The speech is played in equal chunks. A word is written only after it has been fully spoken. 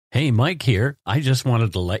Hey, Mike here. I just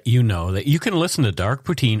wanted to let you know that you can listen to Dark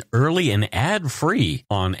Poutine early and ad-free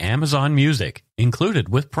on Amazon Music, included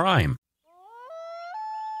with Prime.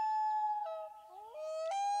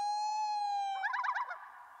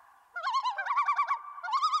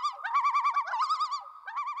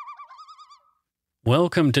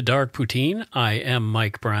 Welcome to Dark Poutine. I am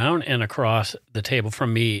Mike Brown, and across the table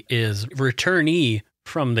from me is returnee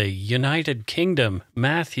from the United Kingdom,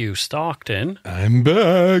 Matthew Stockton. I'm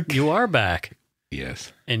back. You are back.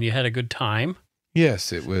 Yes. And you had a good time?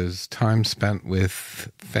 Yes, it was time spent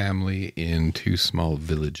with family in 2 small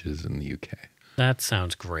villages in the UK. That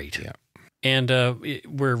sounds great. Yeah. And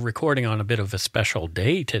we're recording on a bit of a special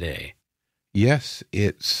day today. Yes,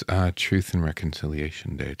 it's Truth and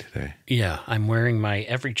Reconciliation Day today. Yeah, I'm wearing my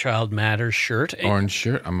Every Child Matters shirt. Orange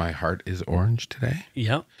shirt, and my heart is orange today.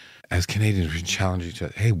 Yeah. As Canadians, we challenge each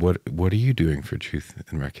other. Hey, what are you doing for Truth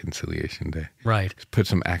and Reconciliation Day? Right. Just put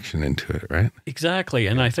some action into it, right? Exactly.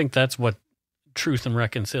 And I think that's what Truth and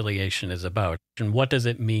Reconciliation is about. And what does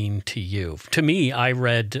it mean to you? To me, I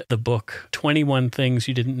read the book 21 Things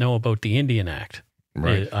You Didn't Know About the Indian Act.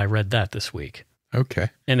 Right. I read that this week. Okay.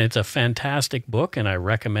 And it's a fantastic book, and I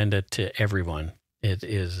recommend it to everyone. It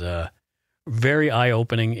is very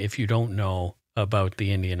eye-opening if you don't know about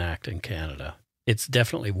the Indian Act in Canada. It's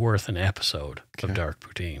definitely worth an episode of Dark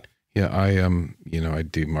Poutine. Yeah, I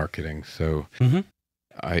do marketing, so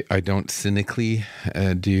I don't cynically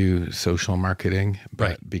do social marketing,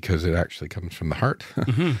 but because it actually comes from the heart.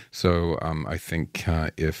 So I think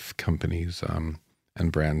if companies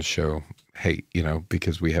and brands show, hey,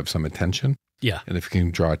 because we have some attention, and if you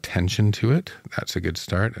can draw attention to it, that's a good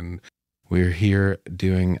start. And we're here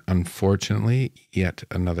doing, unfortunately, yet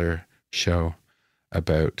another show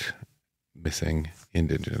about missing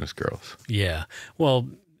Indigenous girls. Yeah. Well,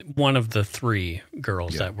 one of the 3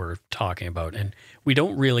 girls that we're talking about. And we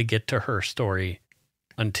don't really get to her story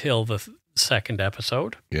until the 2nd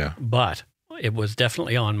episode. Yeah. But it was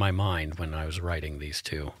definitely on my mind when I was writing these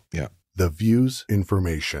 2. Yeah. The views,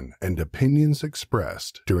 information, and opinions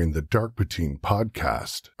expressed during the Dark Poutine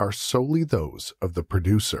podcast are solely those of the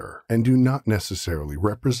producer and do not necessarily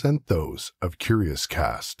represent those of Curious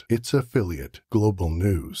Cast, its affiliate, Global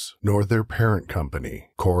News, nor their parent company,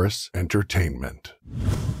 Chorus Entertainment.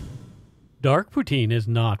 Dark Poutine is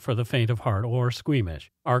not for the faint of heart or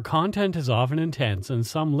squeamish. Our content is often intense, and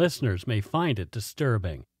some listeners may find it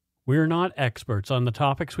disturbing. We are not experts on the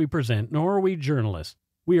topics we present, nor are we journalists.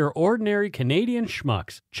 We are ordinary Canadian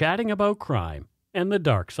schmucks chatting about crime and the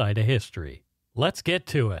dark side of history. Let's get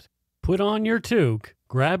to it. Put on your toque,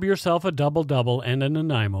 grab yourself a double-double and a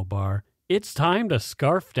Nanaimo bar. It's time to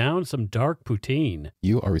scarf down some Dark Poutine.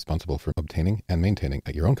 You are responsible for obtaining and maintaining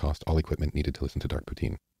at your own cost all equipment needed to listen to Dark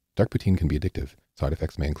Poutine. Dark Poutine can be addictive. Side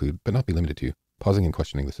effects may include, but not be limited to, pausing and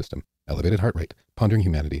questioning the system, elevated heart rate, pondering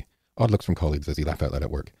humanity, odd looks from colleagues as you laugh out loud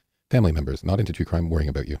at work, family members not into true crime worrying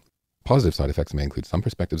about you. Positive side effects may include some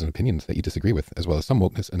perspectives and opinions that you disagree with, as well as some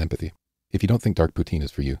wokeness and empathy. If you don't think Dark Poutine is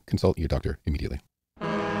for you, consult your doctor immediately.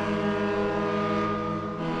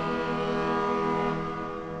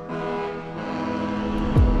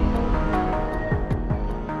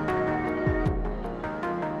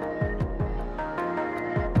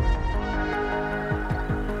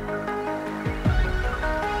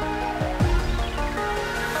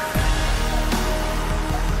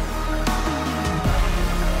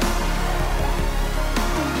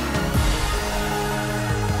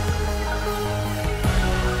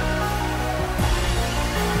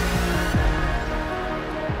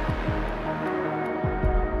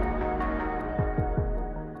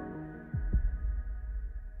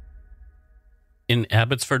 In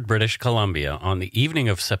Abbotsford, British Columbia, on the evening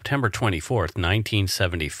of September 24th,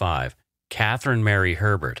 1975, Kathryn-Mary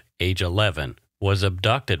Herbert, age 11, was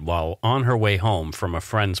abducted while on her way home from a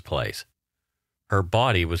friend's place. Her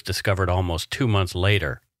body was discovered almost 2 months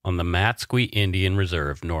later on the Matsqui Indian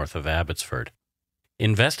Reserve north of Abbotsford.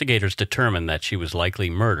 Investigators determined that she was likely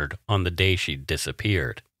murdered on the day she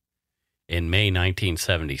disappeared. In May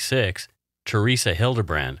 1976, Theresa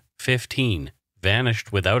Hildebrandt, 15,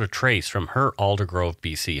 vanished without a trace from her Aldergrove,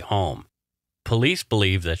 BC home. Police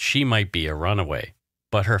believed that she might be a runaway,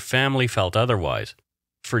 but her family felt otherwise.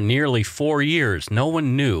 For nearly 4 years, no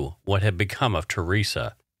one knew what had become of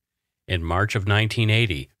Theresa. In March of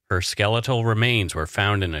 1980, her skeletal remains were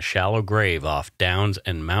found in a shallow grave off Downs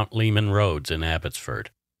and Mount Lehman roads in Abbotsford.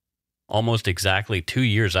 Almost exactly 2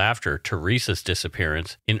 years after Theresa's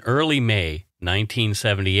disappearance, in early May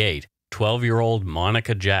 1978, 12-year-old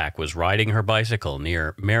Monica Jack was riding her bicycle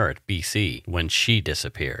near Merritt, BC, when she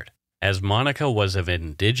disappeared. As Monica was of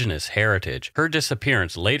indigenous heritage, her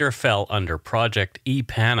disappearance later fell under Project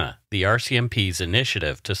E-PANA, the RCMP's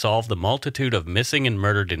initiative to solve the multitude of missing and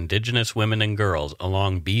murdered indigenous women and girls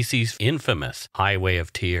along BC's infamous Highway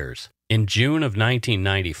of Tears. In June of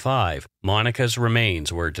 1995, Monica's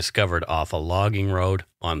remains were discovered off a logging road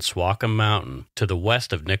on Swakum Mountain to the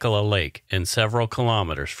west of Nicola Lake and several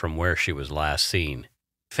kilometers from where she was last seen.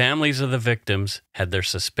 Families of the victims had their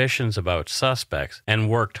suspicions about suspects and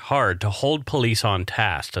worked hard to hold police on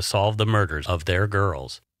task to solve the murders of their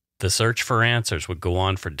girls. The search for answers would go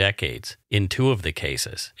on for decades in 2 of the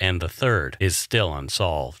cases, and the third is still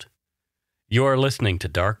unsolved. You are listening to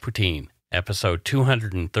Dark Poutine, Episode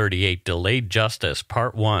 238, Delayed Justice,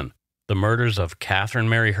 Part 1, The Murders of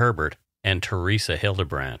Kathryn-Mary Herbert and Theresa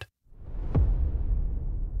Hildebrandt.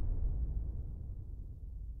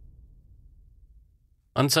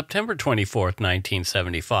 On September 24,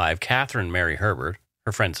 1975, Kathryn-Mary Herbert,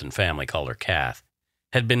 her friends and family called her Kath,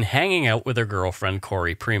 had been hanging out with her girlfriend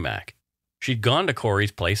Corey Premack. She'd gone to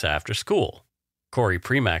Corey's place after school. Corey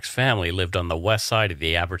Premack's family lived on the west side of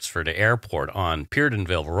the Abbotsford Airport on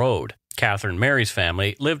Peardenville Road. Kathryn-Mary's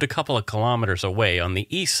family lived a couple of kilometers away on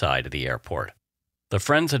the east side of the airport. The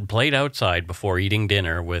friends had played outside before eating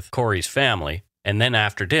dinner with Corey's family, and then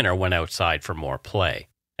after dinner went outside for more play.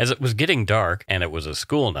 As it was getting dark, and it was a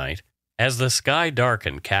school night, as the sky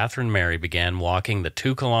darkened, Kathryn-Mary began walking the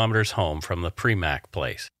 2 kilometers home from the Premack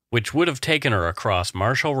place, which would have taken her across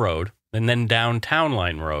Marshall Road and then down Town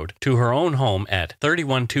Line Road to her own home at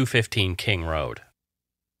 31215 King Road.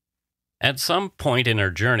 At some point in her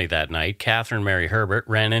journey that night, Kathryn-Mary Herbert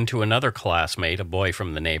ran into another classmate, a boy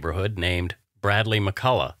from the neighborhood named Bradley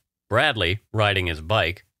McCullough. Bradley, riding his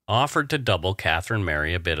bike, offered to double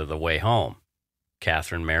Kathryn-Mary a bit of the way home.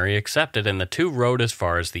 Kathryn-Mary accepted, and the 2 rode as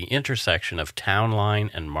far as the intersection of Town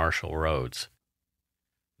Line and Marshall Roads.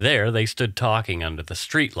 There, they stood talking under the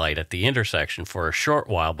streetlight at the intersection for a short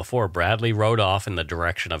while before Bradley rode off in the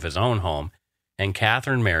direction of his own home, and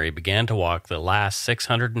Kathryn-Mary began to walk the last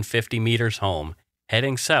 650 meters home,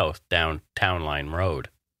 heading south down Town Line Road.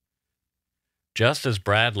 Just as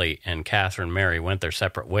Bradley and Kathryn-Mary went their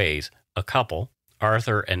separate ways, a couple,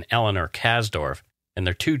 Arthur and Eleanor Kasdorf, and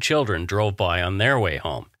their 2 children drove by on their way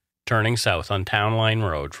home, turning south on Town Line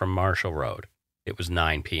Road from Marshall Road. It was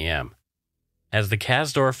 9 p.m. As the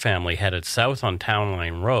Kasdorf family headed south on Town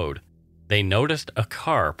Line Road, they noticed a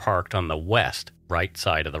car parked on the west, right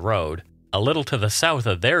side of the road, a little to the south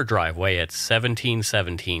of their driveway at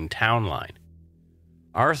 1717 Town Line.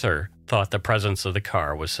 Arthur thought the presence of the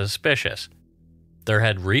car was suspicious. There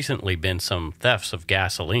had recently been some thefts of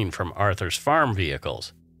gasoline from Arthur's farm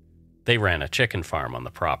vehicles. They ran a chicken farm on the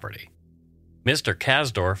property. Mr.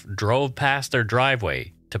 Kasdorf drove past their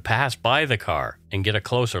driveway to pass by the car and get a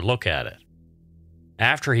closer look at it.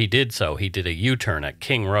 After he did so, he did a U-turn at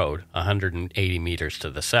King Road, 180 meters to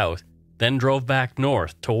the south, then drove back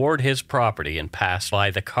north toward his property and passed by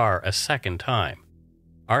the car a second time.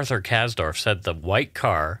 Arthur Kasdorf said the white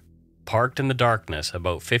car, parked in the darkness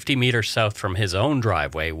about 50 meters south from his own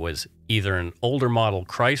driveway, was either an older model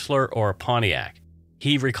Chrysler or a Pontiac.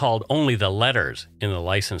 He recalled only the letters in the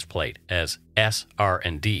license plate as S, R,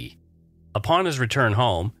 and D. Upon his return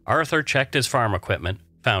home, Arthur checked his farm equipment,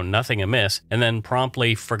 found nothing amiss, and then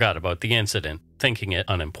promptly forgot about the incident, thinking it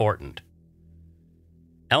unimportant.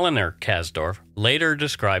 Eleanor Kasdorf later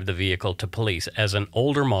described the vehicle to police as an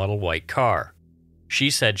older model white car. She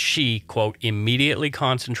said she, quote, immediately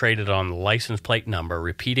concentrated on the license plate number,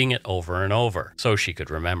 repeating it over and over so she could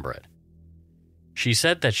remember it. She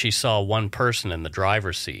said that she saw one person in the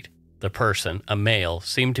driver's seat. The person, a male,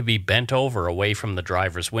 seemed to be bent over away from the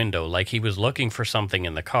driver's window like he was looking for something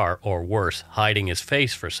in the car, or worse, hiding his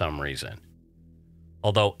face for some reason.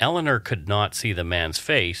 Although Eleanor could not see the man's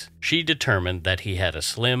face, she determined that he had a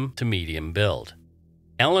slim to medium build.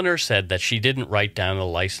 Eleanor said that she didn't write down the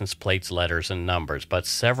license plate's letters and numbers, but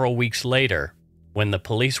several weeks later, when the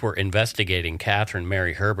police were investigating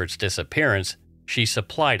Kathryn-Mary Herbert's disappearance, she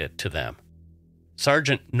supplied it to them.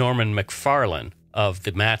 Sergeant Norman McFarlane of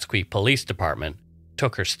the Matsqui Police Department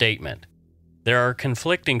took her statement. There are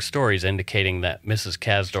conflicting stories indicating that Mrs.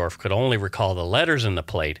 Kasdorf could only recall the letters in the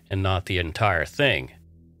plate and not the entire thing.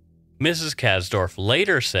 Mrs. Kasdorf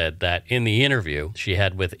later said that in the interview she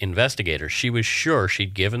had with investigators, she was sure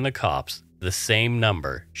she'd given the cops the same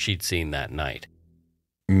number she'd seen that night.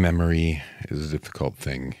 Memory is a difficult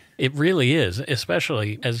thing. It really is,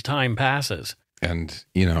 especially as time passes. And,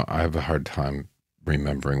 I have a hard time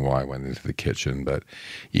remembering why I went into the kitchen, but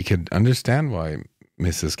you could understand why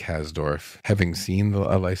Mrs. Kasdorf having seen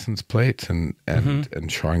a license plate and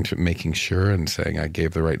trying to making sure and saying I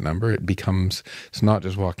gave the right number, it's not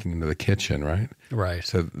just walking into the kitchen, right? Right.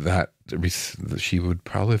 So that she would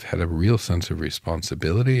probably have had a real sense of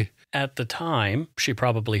responsibility. At the time, she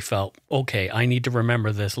probably felt, okay, I need to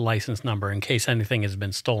remember this license number in case anything has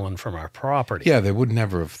been stolen from our property. Yeah, they would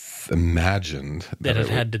never have imagined that it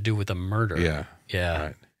had to do with a murder. Yeah. Yeah.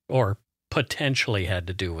 Right. Or potentially had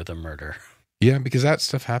to do with a murder. Yeah, because that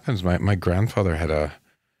stuff happens. My grandfather had a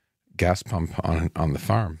gas pump on the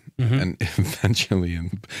farm. And eventually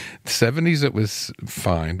in the 70s it was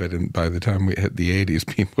fine, but by the time we hit the 80s,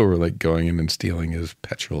 people were like going in and stealing his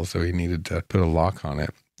petrol, so he needed to put a lock on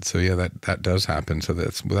it. So yeah, that does happen. So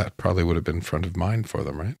that probably would have been front of mind for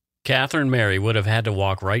them, right? Kathryn-Mary would have had to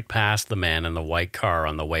walk right past the man in the white car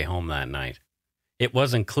on the way home that night. It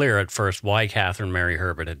wasn't clear at first why Kathryn-Mary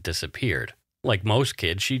Herbert had disappeared. Like most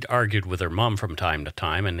kids, she'd argued with her mom from time to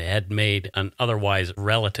time and had made an otherwise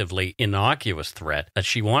relatively innocuous threat that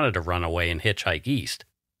she wanted to run away and hitchhike east.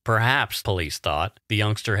 Perhaps, police thought, the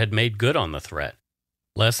youngster had made good on the threat.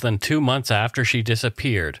 Less than 2 months after she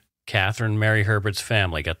disappeared, Kathryn-Mary Herbert's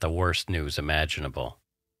family got the worst news imaginable.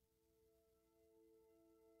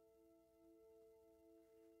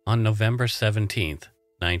 On November 17th,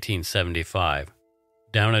 1975,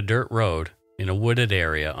 down a dirt road in a wooded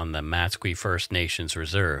area on the Matsqui First Nations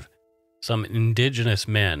Reserve, some indigenous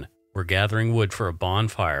men were gathering wood for a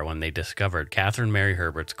bonfire when they discovered Kathryn-Mary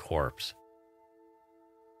Herbert's corpse.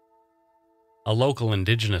 A local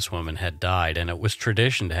indigenous woman had died, and it was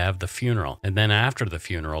tradition to have the funeral, and then after the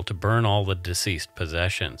funeral to burn all the deceased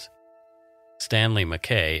possessions. Stanley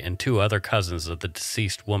McKay and 2 other cousins of the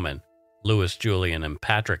deceased woman, Louis Julian and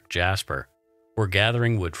Patrick Jasper, were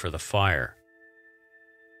gathering wood for the fire.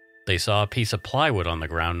 They saw a piece of plywood on the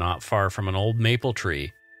ground not far from an old maple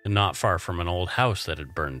tree and not far from an old house that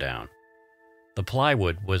had burned down. The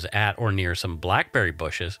plywood was at or near some blackberry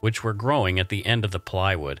bushes which were growing at the end of the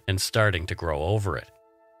plywood and starting to grow over it.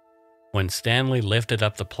 When Stanley lifted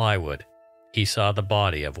up the plywood, he saw the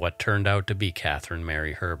body of what turned out to be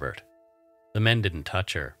Kathryn-Mary Herbert. The men didn't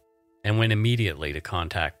touch her and went immediately to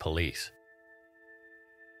contact police.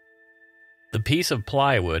 The piece of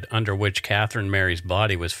plywood under which Kathryn-Mary's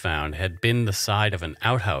body was found had been the side of an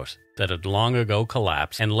outhouse that had long ago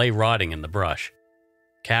collapsed and lay rotting in the brush.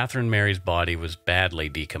 Kathryn-Mary's body was badly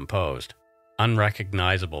decomposed,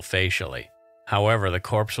 unrecognizable facially. However, the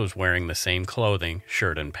corpse was wearing the same clothing,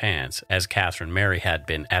 shirt and pants, as Kathryn-Mary had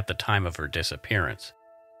been at the time of her disappearance.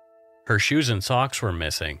 Her shoes and socks were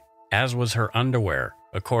missing, as was her underwear,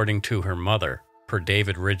 according to her mother, per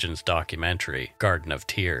David Ridgen's documentary, Garden of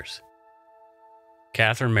Tears.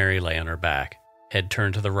 Kathryn-Mary lay on her back, head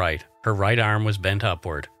turned to the right. Her right arm was bent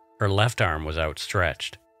upward. Her left arm was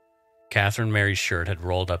outstretched. Kathryn-Mary's shirt had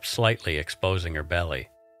rolled up slightly, exposing her belly.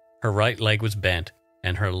 Her right leg was bent,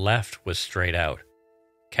 and her left was straight out.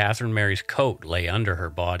 Kathryn-Mary's coat lay under her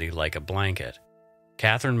body like a blanket.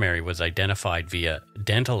 Kathryn-Mary was identified via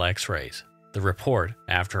dental x-rays. The report,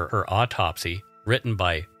 after her autopsy, written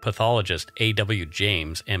by pathologist A.W.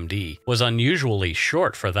 James, M.D., was unusually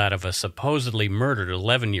short for that of a supposedly murdered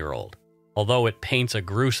 11-year-old, although it paints a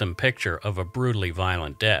gruesome picture of a brutally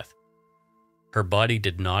violent death. Her body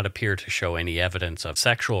did not appear to show any evidence of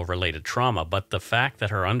sexual-related trauma, but the fact that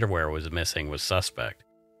her underwear was missing was suspect.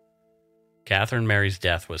 Kathryn-Mary's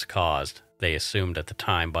death was caused, they assumed at the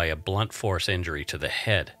time, by a blunt force injury to the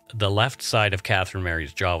head. The left side of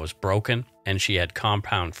Kathryn-Mary's jaw was broken, and she had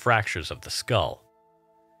compound fractures of the skull.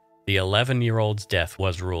 The 11-year-old's death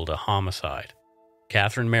was ruled a homicide.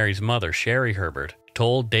 Kathryn-Mary's mother, Sherry Herbert,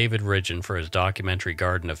 told David Ridgen for his documentary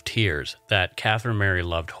Garden of Tears that Kathryn-Mary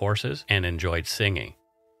loved horses and enjoyed singing.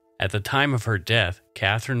 At the time of her death,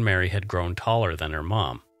 Kathryn-Mary had grown taller than her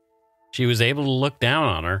mom. She was able to look down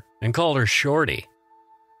on her and called her Shorty.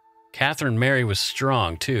 Kathryn-Mary was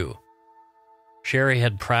strong, too. Sherry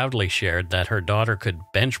had proudly shared that her daughter could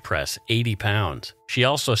bench press 80 pounds. She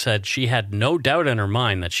also said she had no doubt in her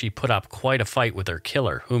mind that she put up quite a fight with her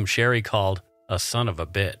killer, whom Sherry called a son of a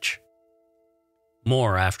bitch.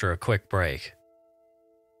 More after a quick break.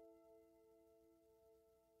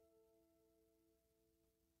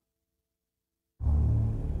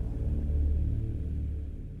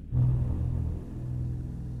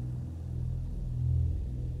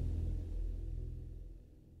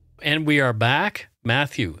 And we are back.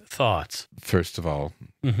 Matthew, thoughts? First of all,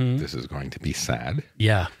 this is going to be sad.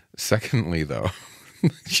 Yeah. Secondly, though,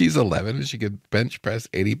 she's 11 and she could bench press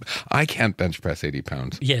 80. I can't bench press 80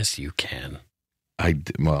 pounds. Yes, you can. I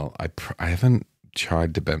haven't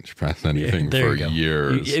tried to bench press anything for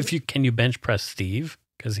years. Can you bench press Steve?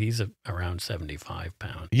 because he's around 75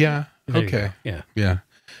 pounds. Yeah. There you Okay. go. Yeah. Yeah.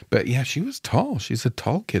 But yeah, she was tall. She's a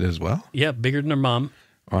tall kid as well. Yeah, bigger than her mom.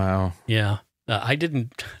 Wow. Yeah. I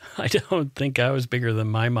don't think I was bigger than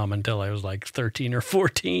my mom until I was like 13 or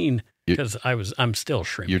 14 because I'm still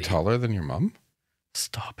shrimpy. You're taller than your mom?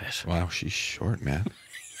 Stop it. Wow, she's short, man.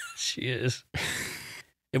 She is.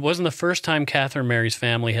 It wasn't the first time Kathryn-Mary's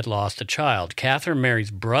family had lost a child.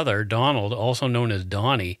 Kathryn-Mary's brother, Donald, also known as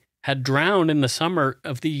Donnie, had drowned in the summer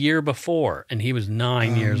of the year before, and he was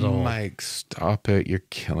 9 years old. Mike, stop it. You're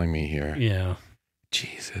killing me here. Yeah.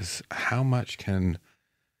 Jesus, how much can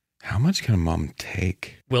a mom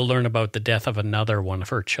take? We'll learn about the death of another one of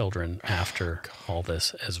her children after all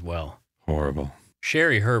this as well. Horrible.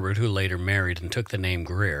 Sherry Herbert, who later married and took the name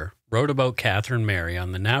Greer, wrote about Kathryn-Mary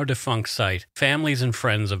on the now-defunct site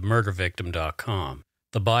familiesandfriendsofmurdervictim.com.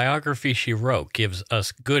 The biography she wrote gives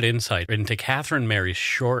us good insight into Kathryn-Mary's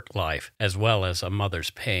short life as well as a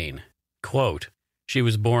mother's pain. Quote, she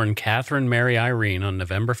was born Kathryn-Mary Irene on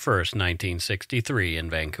November 1st, 1963 in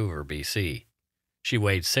Vancouver, BC. She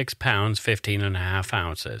weighed 6 pounds, 15 and a half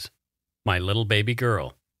ounces. My little baby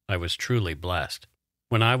girl. I was truly blessed.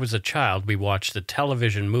 When I was a child, we watched a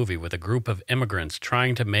television movie with a group of immigrants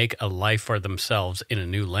trying to make a life for themselves in a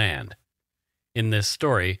new land. In this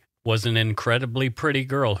story was an incredibly pretty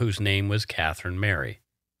girl whose name was Kathryn-Mary.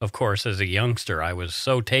 Of course, as a youngster, I was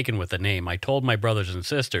so taken with the name, I told my brothers and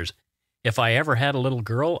sisters, if I ever had a little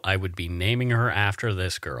girl, I would be naming her after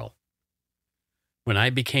this girl. When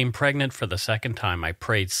I became pregnant for the second time, I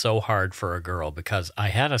prayed so hard for a girl because I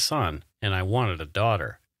had a son and I wanted a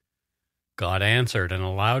daughter. God answered and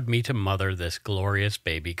allowed me to mother this glorious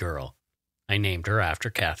baby girl. I named her after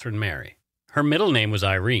Kathryn-Mary. Her middle name was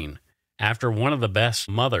Irene, after one of the best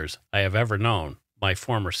mothers I have ever known, my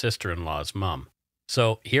former sister-in-law's mom.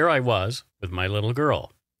 So here I was with my little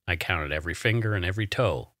girl. I counted every finger and every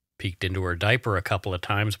toe, peeked into her diaper a couple of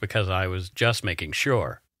times because I was just making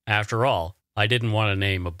sure. After all, I didn't want to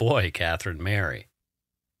name a boy Kathryn-Mary.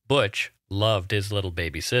 Butch loved his little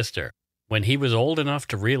baby sister. When he was old enough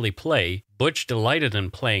to really play, Butch delighted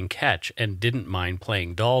in playing catch and didn't mind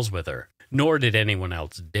playing dolls with her, nor did anyone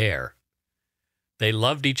else dare. They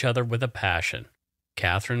loved each other with a passion.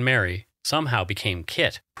 Kathryn-Mary somehow became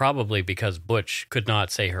Kit, probably because Butch could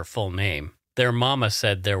not say her full name. Their mama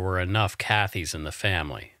said there were enough Kathys in the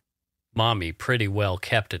family. Mommy pretty well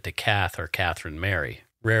kept it to Kath or Kathryn-Mary,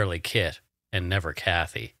 rarely Kit, and never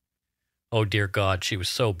Kathy. Oh dear God, she was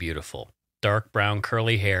so beautiful. Dark brown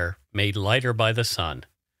curly hair, made lighter by the sun.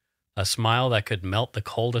 A smile that could melt the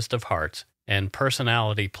coldest of hearts, and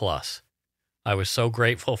personality plus. I was so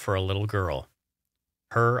grateful for a little girl.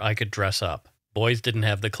 Her I could dress up. Boys didn't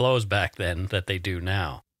have the clothes back then that they do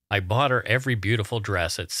now. I bought her every beautiful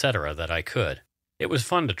dress, etc. that I could. It was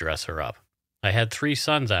fun to dress her up. I had 3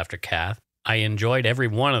 sons after Kath. I enjoyed every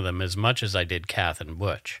one of them as much as I did Kath and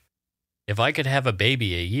Butch. If I could have a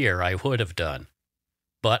baby a year, I would have done.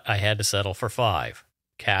 But I had to settle for 5.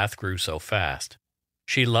 Kath grew so fast.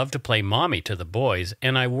 She loved to play mommy to the boys,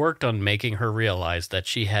 and I worked on making her realize that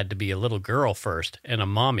she had to be a little girl first and a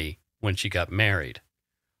mommy when she got married.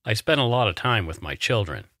 I spent a lot of time with my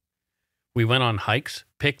children. We went on hikes,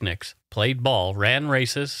 picnics, played ball, ran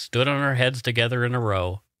races, stood on our heads together in a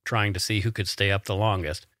row, trying to see who could stay up the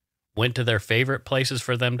longest, went to their favorite places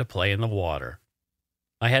for them to play in the water.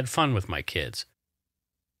 I had fun with my kids.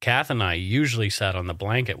 Kath and I usually sat on the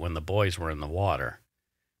blanket when the boys were in the water.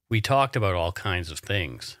 We talked about all kinds of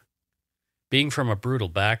things. Being from a brutal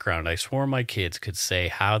background, I swore my kids could say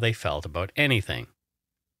how they felt about anything.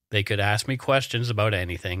 They could ask me questions about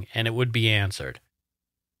anything, and it would be answered.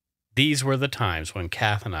 These were the times when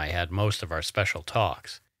Kath and I had most of our special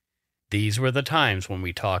talks. These were the times when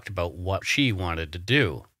we talked about what she wanted to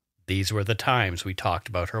do. These were the times we talked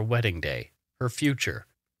about her wedding day, her future,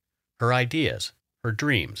 her ideas, her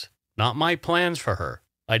dreams, not my plans for her.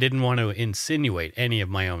 I didn't want to insinuate any of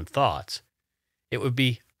my own thoughts. It would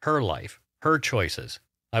be her life, her choices.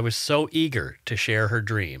 I was so eager to share her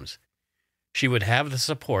dreams. She would have the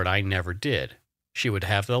support I never did. She would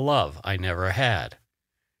have the love I never had.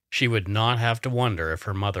 She would not have to wonder if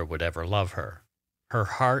her mother would ever love her. Her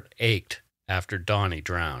heart ached after Donnie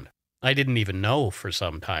drowned. I didn't even know for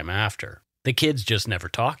some time after. The kids just never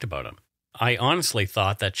talked about him. I honestly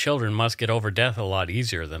thought that children must get over death a lot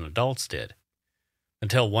easier than adults did.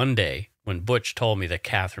 Until one day, when Butch told me that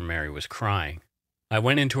Kathryn-Mary was crying. I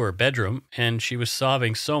went into her bedroom, and she was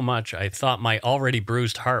sobbing so much I thought my already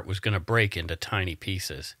bruised heart was going to break into tiny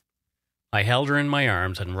pieces. I held her in my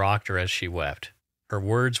arms and rocked her as she wept. Her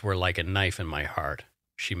words were like a knife in my heart.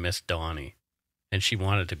 She missed Donnie, and she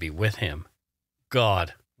wanted to be with him.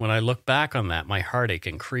 God, When I look back on that, my heartache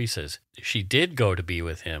increases. She did go to be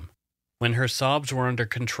with him. When her sobs were under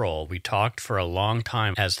control, we talked for a long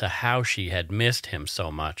time as to how she had missed him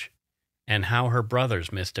so much, and how her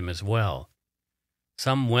brothers missed him as well.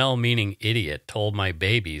 Some well-meaning idiot told my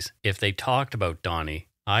babies if they talked about Donnie,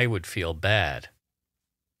 I would feel bad.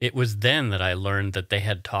 It was then that I learned that they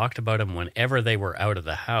had talked about him whenever they were out of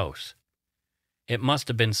the house. It must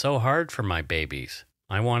have been so hard for my babies.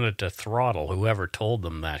 I wanted to throttle whoever told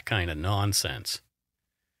them that kind of nonsense.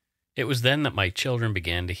 It was then that my children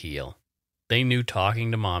began to heal. They knew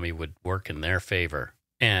talking to Mommy would work in their favor,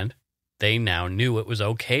 and they now knew it was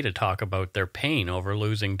okay to talk about their pain over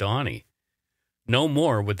losing Donnie. No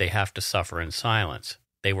more would they have to suffer in silence.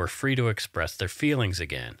 They were free to express their feelings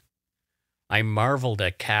again. I marveled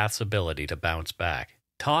at Kath's ability to bounce back.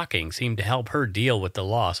 Talking seemed to help her deal with the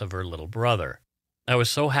loss of her little brother. I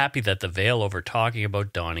was so happy that the veil over talking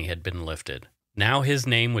about Donnie had been lifted. Now his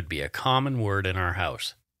name would be a common word in our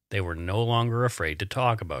house. They were no longer afraid to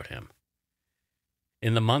talk about him.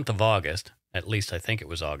 In the month of August, at least I think it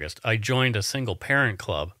was August, I joined a single-parent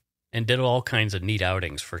club and did all kinds of neat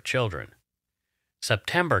outings for children.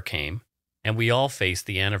 September came, and we all faced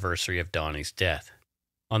the anniversary of Donnie's death.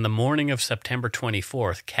 On the morning of September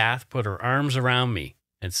 24th, Kath put her arms around me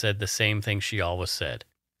and said the same thing she always said.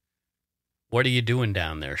 "What are you doing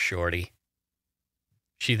down there, Shorty?"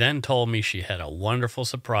 She then told me she had a wonderful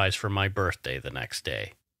surprise for my birthday the next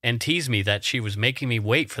day, and teased me that she was making me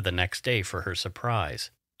wait for the next day for her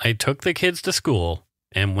surprise. I took the kids to school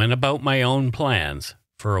and went about my own plans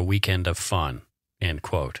for a weekend of fun. End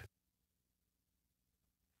quote.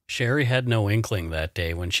 Sherry had no inkling that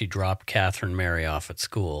day when she dropped Kathryn-Mary off at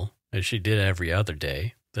school, as she did every other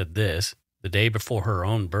day, that this, the day before her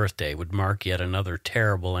own birthday, would mark yet another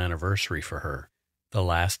terrible anniversary for her, the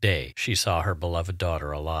last day she saw her beloved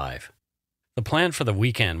daughter alive. The plan for the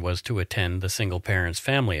weekend was to attend the single parents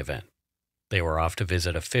family event. They were off to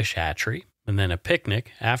visit a fish hatchery, and then a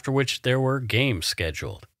picnic, after which there were games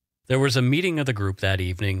scheduled. There was a meeting of the group that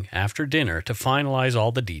evening after dinner to finalize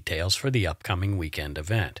all the details for the upcoming weekend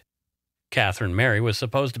event. Kathryn-Mary was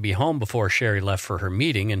supposed to be home before Sherry left for her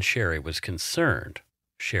meeting, and Sherry was concerned.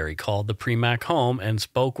 Sherry called the Premack home and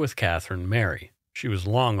spoke with Kathryn-Mary. She was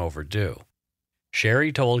long overdue.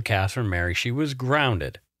 Sherry told Kathryn-Mary she was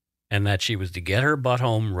grounded and that she was to get her butt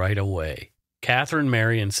home right away.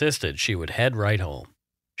 Kathryn-Mary insisted she would head right home.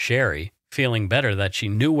 Sherry, feeling better that she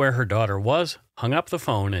knew where her daughter was, hung up the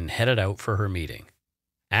phone and headed out for her meeting.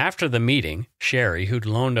 After the meeting, Sherry, who'd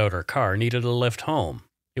loaned out her car, needed a lift home.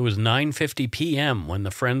 It was 9:50 p.m. when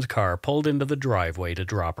the friend's car pulled into the driveway to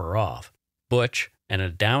drop her off. Butch and a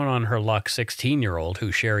down-on-her-luck 16-year-old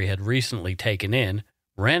who Sherry had recently taken in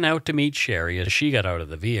ran out to meet Sherry as she got out of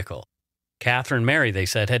the vehicle. Kathryn-Mary, they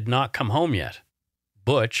said, had not come home yet.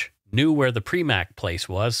 Butch knew where the Premack place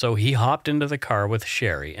was, so he hopped into the car with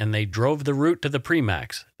Sherry, and they drove the route to the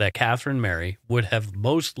Premacks that Kathryn-Mary would have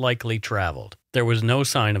most likely traveled. There was no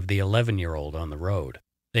sign of the 11-year-old on the road.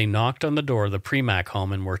 They knocked on the door of the Premack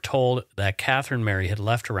home and were told that Kathryn-Mary had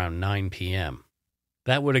left around 9 p.m.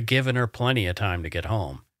 That would have given her plenty of time to get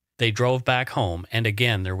home. They drove back home, and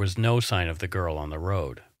again there was no sign of the girl on the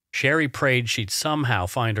road. Sherry prayed she'd somehow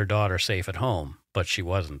find her daughter safe at home, but she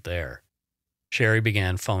wasn't there. Sherry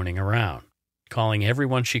began phoning around, calling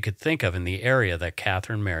everyone she could think of in the area that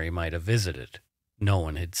Kathryn-Mary might have visited. No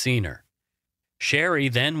one had seen her. Sherry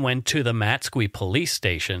then went to the Matsqui police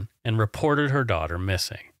station and reported her daughter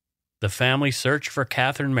missing. The family searched for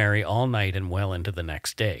Kathryn-Mary all night and well into the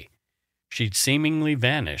next day. She'd seemingly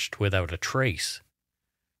vanished without a trace.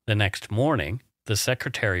 The next morning, the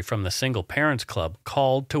secretary from the Single Parents Club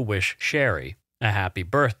called to wish Sherry a happy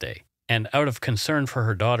birthday, and out of concern for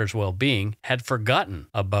her daughter's well-being, had forgotten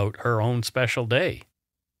about her own special day.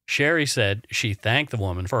 Sherry said she thanked the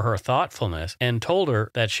woman for her thoughtfulness and told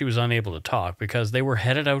her that she was unable to talk because they were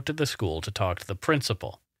headed out to the school to talk to the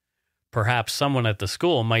principal. Perhaps someone at the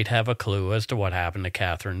school might have a clue as to what happened to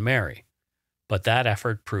Kathryn-Mary, but that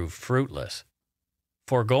effort proved fruitless.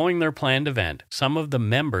 Foregoing their planned event, some of the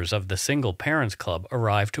members of the Single Parents Club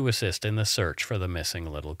arrived to assist in the search for the missing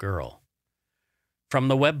little girl. From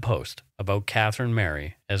the web post about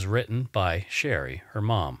Kathryn-Mary, as written by Sherry, her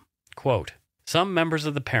mom, quote, "Some members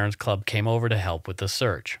of the Parents Club came over to help with the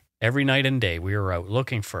search. Every night and day we were out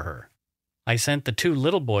looking for her. I sent the 2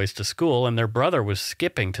 little boys to school and their brother was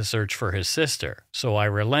skipping to search for his sister, so I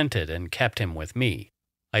relented and kept him with me.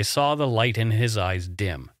 I saw the light in his eyes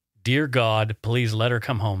dim. Dear God, please let her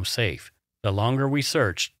come home safe. The longer we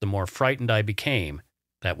searched, the more frightened I became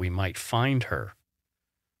that we might find her.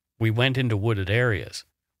 We went into wooded areas.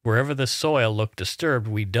 Wherever the soil looked disturbed,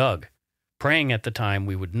 we dug. praying at the time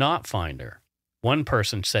we would not find her. One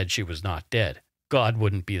person said she was not dead. God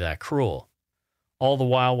wouldn't be that cruel. All the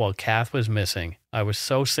while Kath was missing, I was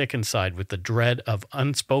so sick inside with the dread of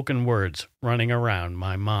unspoken words running around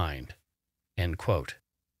my mind." End quote.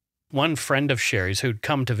 One friend of Sherry's who'd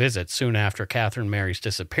come to visit soon after Kathryn-Mary's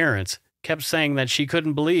disappearance kept saying that she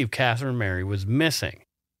couldn't believe Kathryn-Mary was missing.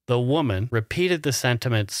 The woman repeated the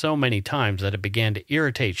sentiment so many times that it began to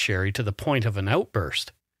irritate Sherry to the point of an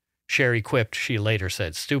outburst. Sherry quipped, she later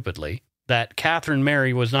said stupidly, that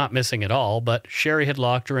Kathryn-Mary was not missing at all, but Sherry had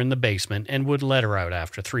locked her in the basement and would let her out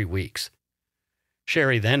after 3 weeks.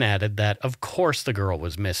 Sherry then added that of course the girl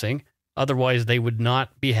was missing, otherwise they would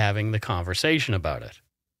not be having the conversation about it.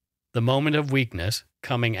 The moment of weakness,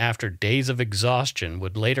 coming after days of exhaustion,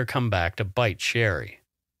 would later come back to bite Sherry.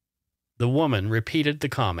 The woman repeated the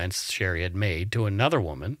comments Sherry had made to another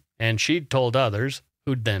woman, and she'd told others,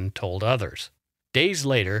 who'd then told others. Days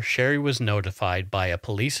later, Sherry was notified by a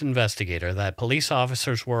police investigator that police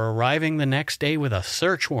officers were arriving the next day with a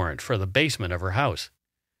search warrant for the basement of her house.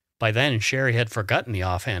 By then, Sherry had forgotten the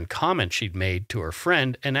offhand comment she'd made to her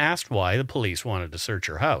friend and asked why the police wanted to search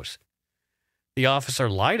her house. The officer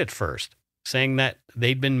lied at first, saying that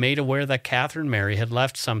they'd been made aware that Kathryn-Mary had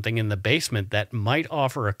left something in the basement that might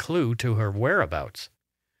offer a clue to her whereabouts.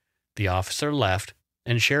 The officer left,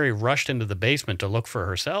 and Sherry rushed into the basement to look for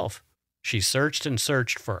herself. She searched and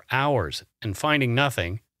searched for hours, and finding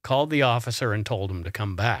nothing, called the officer and told him to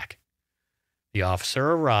come back. The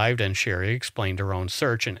officer arrived, and Sherry explained her own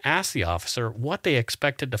search and asked the officer what they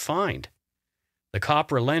expected to find. The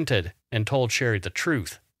cop relented and told Sherry the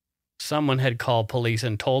truth. Someone had called police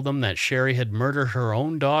and told them that Sherry had murdered her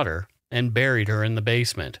own daughter and buried her in the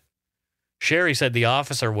basement. Sherry said the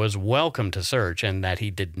officer was welcome to search and that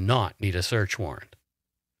he did not need a search warrant.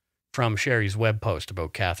 From Sherry's web post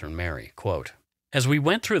about Kathryn-Mary, quote, "As we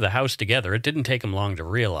went through the house together, it didn't take him long to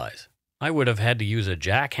realize. I would have had to use a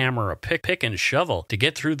jackhammer, a pick and shovel to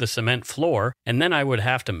get through the cement floor, and then I would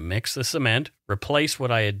have to mix the cement, replace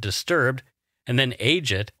what I had disturbed, and then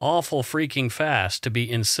age it awful freaking fast to be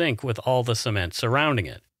in sync with all the cement surrounding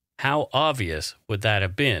it. How obvious would that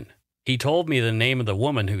have been? He told me the name of the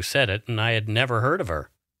woman who said it, and I had never heard of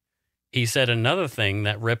her. He said another thing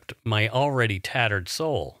that ripped my already tattered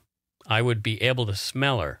soul. I would be able to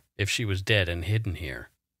smell her if she was dead and hidden here.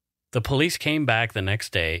 The police came back the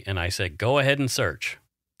next day, and I said, go ahead and search.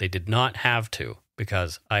 They did not have to,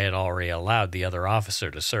 because I had already allowed the other officer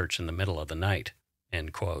to search in the middle of the night."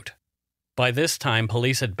 End quote. By this time,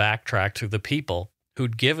 police had backtracked to the people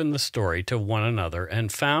who'd given the story to one another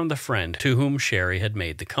and found the friend to whom Sherry had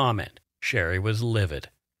made the comment. Sherry was livid.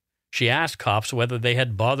 She asked cops whether they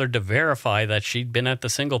had bothered to verify that she'd been at the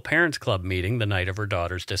Single Parents Club meeting the night of her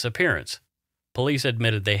daughter's disappearance. Police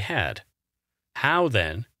admitted they had. How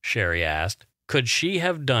then, Sherry asked, could she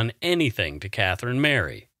have done anything to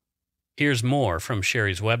Kathryn-Mary? Here's more from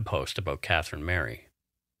Sherry's web post about Kathryn-Mary.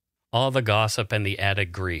 All the gossip and the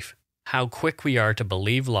added grief. How quick we are to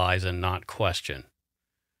believe lies and not question.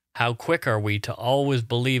 How quick are we to always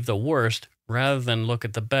believe the worst rather than look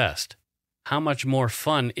at the best? How much more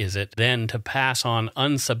fun is it then to pass on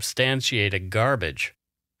unsubstantiated garbage?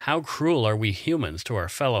 How cruel are we humans to our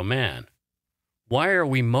fellow man? Why are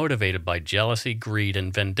we motivated by jealousy, greed,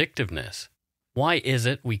 and vindictiveness? Why is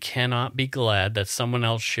it we cannot be glad that someone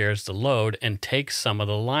else shares the load and takes some of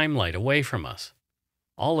the limelight away from us?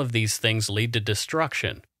 All of these things lead to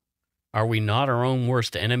destruction. Are we not our own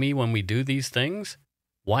worst enemy when we do these things?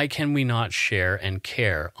 Why can we not share and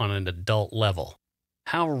care on an adult level?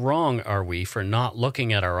 How wrong are we for not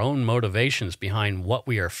looking at our own motivations behind what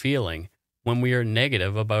we are feeling when we are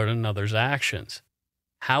negative about another's actions?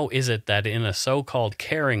 How is it that in a so-called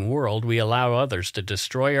caring world we allow others to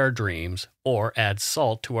destroy our dreams or add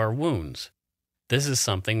salt to our wounds? This is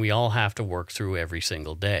something we all have to work through every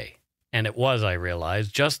single day. And it was, I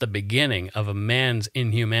realized, just the beginning of a man's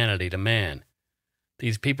inhumanity to man.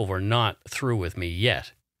 These people were not through with me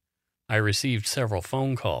yet. I received several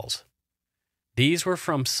phone calls. These were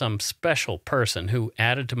from some special person who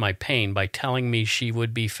added to my pain by telling me she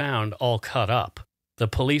would be found all cut up. The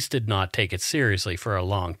police did not take it seriously for a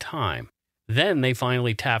long time. Then they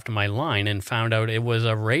finally tapped my line and found out it was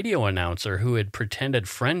a radio announcer who had pretended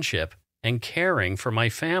friendship and caring for my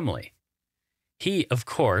family. He, of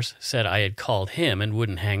course, said I had called him and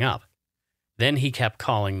wouldn't hang up. Then he kept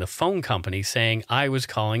calling the phone company saying I was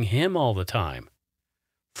calling him all the time.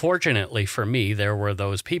 Fortunately for me, there were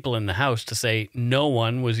those people in the house to say no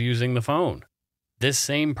one was using the phone. This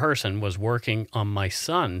same person was working on my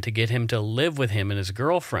son to get him to live with him and his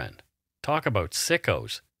girlfriend. Talk about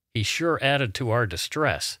sickos. He sure added to our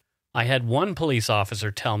distress. I had one police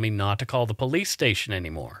officer tell me not to call the police station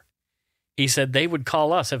anymore. He said they would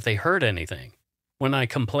call us if they heard anything. When I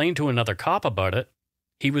complained to another cop about it,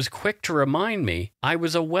 he was quick to remind me I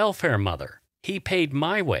was a welfare mother. He paid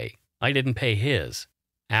my way. I didn't pay his.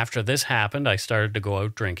 After this happened, I started to go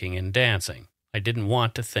out drinking and dancing. I didn't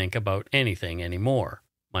want to think about anything anymore.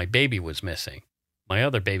 My baby was missing. My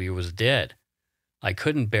other baby was dead. I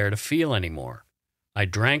couldn't bear to feel anymore. I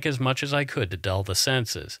drank as much as I could to dull the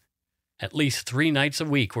senses. At least 3 nights a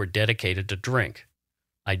week were dedicated to drink.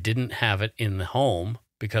 I didn't have it in the home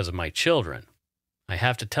because of my children. I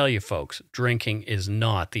have to tell you folks, drinking is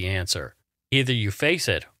not the answer. Either you face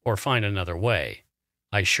it or find another way.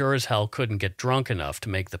 I sure as hell couldn't get drunk enough to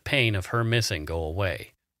make the pain of her missing go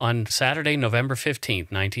away. On Saturday, November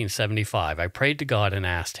 15th, 1975, I prayed to God and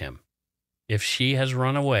asked him, if she has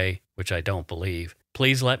run away, which I don't believe,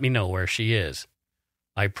 please let me know where she is.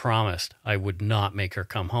 I promised I would not make her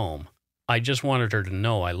come home. I just wanted her to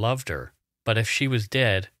know I loved her. But if she was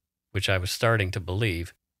dead, which I was starting to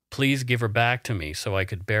believe, please give her back to me so I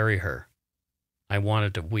could bury her. I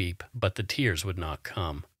wanted to weep, but the tears would not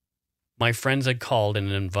come. My friends had called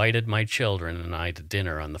and invited my children and I to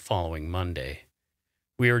dinner on the following Monday.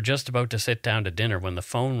 We were just about to sit down to dinner when the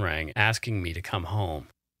phone rang asking me to come home.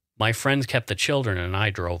 My friends kept the children and I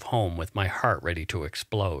drove home with my heart ready to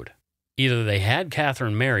explode. Either they had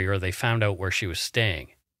Kathryn-Mary or they found out where she was staying.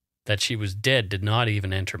 That she was dead did not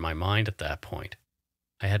even enter my mind at that point.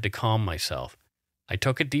 I had to calm myself. I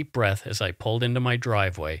took a deep breath as I pulled into my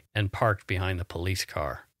driveway and parked behind the police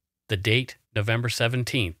car. The date, November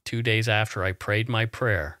 17th, 2 days after I prayed my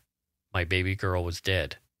prayer, my baby girl was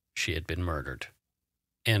dead. She had been murdered.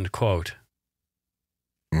 End quote.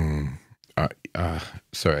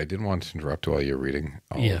 Sorry, I didn't want to interrupt while you're reading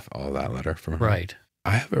all that letter from her. Right.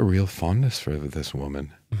 I have a real fondness for this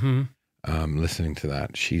woman. Mm-hmm. Listening to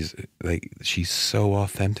that, she's so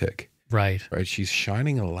authentic. Right. She's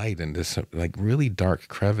shining a light into some really dark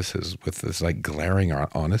crevices with this glaring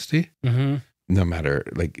honesty. Mm-hmm. No matter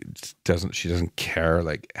she doesn't care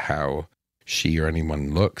how she or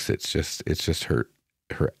anyone looks. It's just her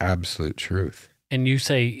absolute truth. And you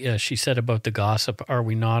say she said about the gossip, are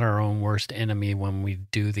we not our own worst enemy when we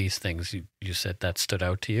do these things? You said that stood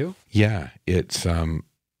out to you? Yeah, it's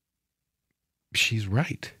she's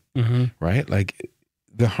right. Mm-hmm. Right?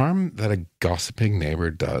 The harm that a gossiping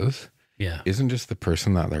neighbor does isn't just the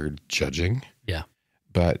person that they're judging. Yeah.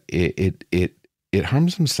 But it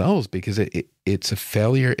harms themselves because it's a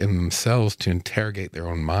failure in themselves to interrogate their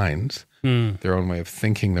own minds, their own way of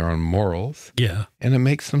thinking, their own morals. Yeah. And it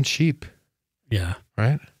makes them cheap. Yeah.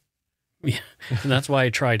 Right? Yeah. And that's why I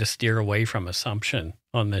try to steer away from assumption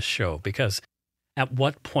on this show, because at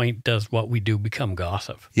what point does what we do become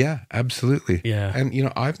gossip? Yeah, absolutely. Yeah. And,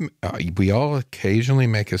 we all occasionally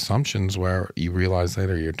make assumptions where you realize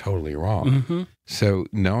later you're totally wrong. Mm-hmm. So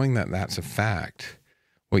knowing that that's a fact,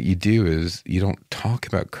 what you do is you don't talk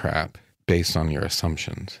about crap based on your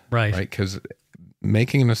assumptions. Right. Right? Because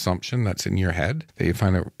making an assumption that's in your head that you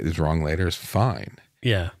find out is wrong later is fine.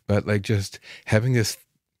 Yeah. But just having this,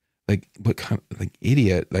 what kind of,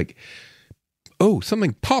 idiot, oh,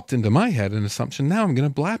 something popped into my head, an assumption. Now I'm going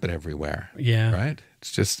to blab it everywhere. Yeah. Right?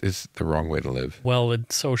 It's the wrong way to live. Well,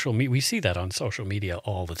 with social media, we see that on social media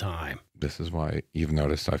all the time. This is why you've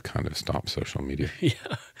noticed I've kind of stopped social media. Yeah.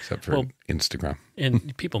 Except for Instagram.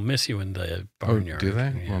 And people miss you in the barnyard. Oh, do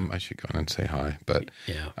they? Yeah. Well, I should go in and say hi. But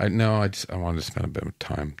yeah. I wanted to spend a bit of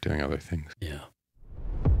time doing other things. Yeah.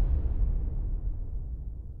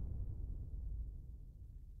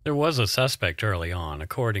 There was a suspect early on,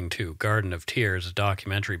 according to Garden of Tears, a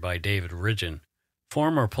documentary by David Ridgen.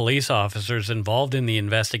 Former police officers involved in the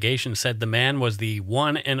investigation said the man was the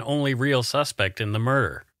one and only real suspect in the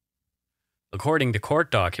murder. According to court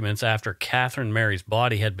documents, after Kathryn-Mary's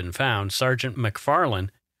body had been found, Sergeant McFarlane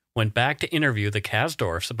went back to interview the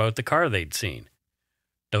Kasdorfs about the car they'd seen.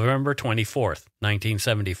 November 24th,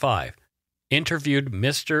 1975. Interviewed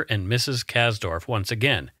Mr. and Mrs. Kasdorf once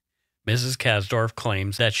again. Mrs. Kasdorf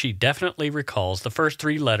claims that she definitely recalls the first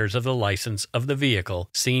 3 letters of the license of the vehicle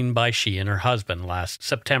seen by she and her husband last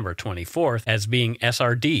September 24th as being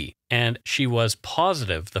SRD, and she was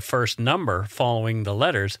positive the first number following the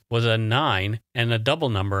letters was a 9 and a double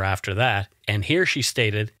number after that, and here she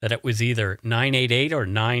stated that it was either 988 or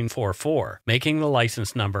 944, making the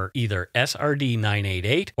license number either SRD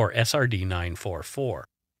 988 or SRD 944.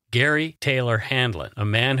 Gary Taylor Handlin, a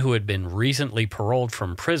man who had been recently paroled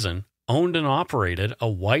from prison, owned and operated a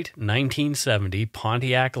white 1970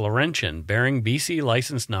 Pontiac Laurentian bearing BC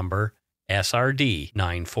license number SRD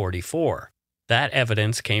 944. That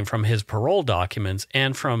evidence came from his parole documents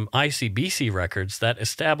and from ICBC records that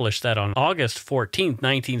established that on August 14,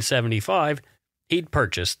 1975, he'd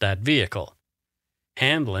purchased that vehicle.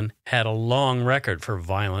 Handlin had a long record for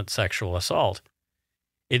violent sexual assault.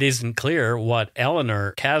 It isn't clear what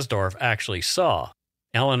Eleanor Kasdorf actually saw.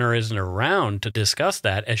 Eleanor isn't around to discuss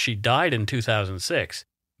that as she died in 2006.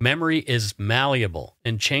 Memory is malleable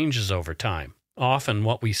and changes over time. Often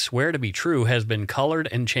what we swear to be true has been colored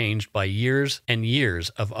and changed by years and years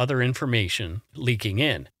of other information leaking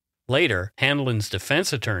in. Later, Handlin's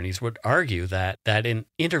defense attorneys would argue that in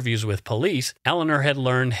interviews with police, Eleanor had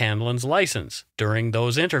learned Handlin's license during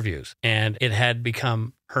those interviews, and it had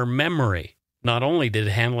become her memory. Not only did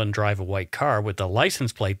Handlin drive a white car with the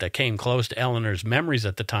license plate that came close to Eleanor's memories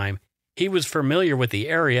at the time, he was familiar with the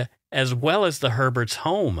area as well as the Herberts'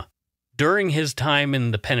 home. During his time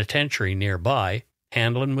in the penitentiary nearby,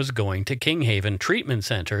 Handlin was going to Kinghaven Treatment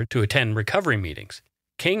Center to attend recovery meetings.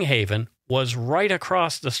 Kinghaven was right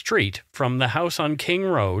across the street from the house on King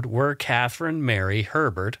Road where Kathryn-Mary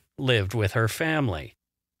Herbert lived with her family.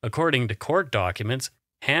 According to court documents,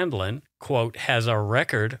 Handlin, quote, has a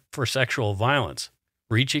record for sexual violence,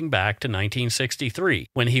 reaching back to 1963,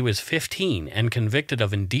 when he was 15 and convicted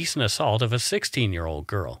of indecent assault of a 16-year-old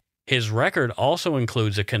girl. His record also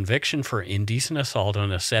includes a conviction for indecent assault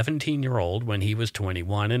on a 17-year-old when he was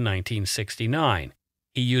 21 in 1969.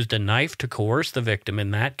 He used a knife to coerce the victim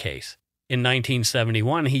in that case. In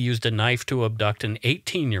 1971, he used a knife to abduct an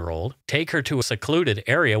 18-year-old, take her to a secluded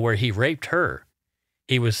area where he raped her.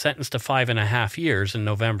 He was sentenced to 5.5 years in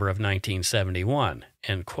November of 1971,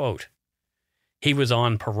 end quote. He was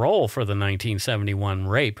on parole for the 1971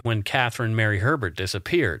 rape when Kathryn-Mary Herbert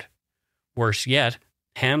disappeared. Worse yet,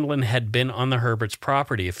 Handlin had been on the Herberts'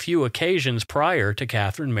 property a few occasions prior to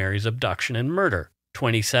Kathryn-Mary's abduction and murder.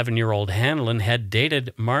 27-year-old Handlin had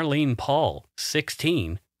dated Marlene Paul,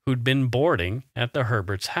 16, who'd been boarding at the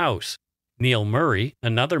Herberts' house. Neil Murray,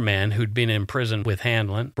 another man who'd been in prison with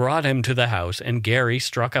Handlin, brought him to the house, and Gary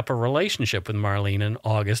struck up a relationship with Marlene in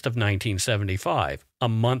August of 1975, a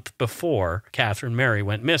month before Kathryn-Mary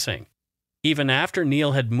went missing. Even after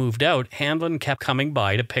Neil had moved out, Handlin kept coming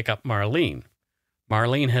by to pick up Marlene.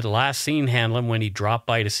 Marlene had last seen Handlin when he dropped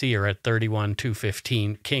by to see her at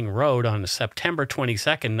 31215 King Road on September 22,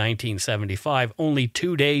 1975, only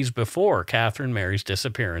 2 days before Kathryn-Mary's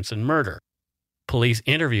disappearance and murder. Police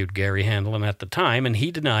interviewed Gary Handlin at the time, and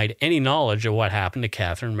he denied any knowledge of what happened to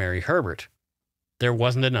Kathryn-Mary Herbert. There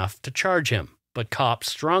wasn't enough to charge him, but cops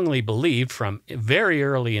strongly believed from very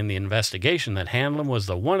early in the investigation that Handlin was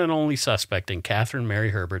the one and only suspect in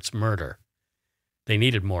Kathryn-Mary Herbert's murder. They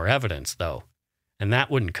needed more evidence, though, and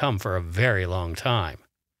that wouldn't come for a very long time.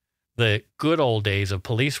 The good old days of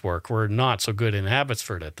police work were not so good in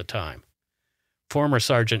Abbotsford at the time. Former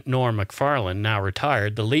Sergeant Norm McFarlane, now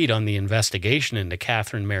retired, the lead on the investigation into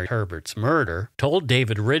Kathryn-Mary Herbert's murder, told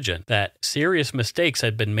David Ridgen that serious mistakes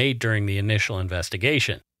had been made during the initial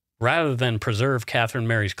investigation. Rather than preserve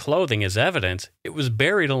Kathryn-Mary's clothing as evidence, it was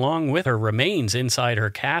buried along with her remains inside her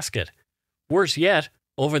casket. Worse yet,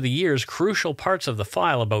 over the years, crucial parts of the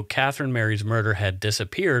file about Kathryn-Mary's murder had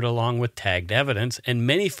disappeared along with tagged evidence and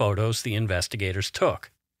many photos the investigators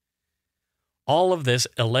took. All of this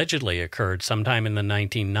allegedly occurred sometime in the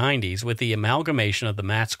 1990s with the amalgamation of the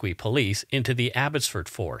Matsqui police into the Abbotsford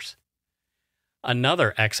force.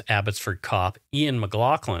 Another ex-Abbotsford cop, Ian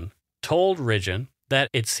McLaughlin, told Ridgen that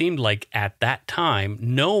it seemed like at that time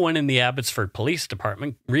no one in the Abbotsford Police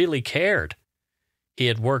Department really cared. He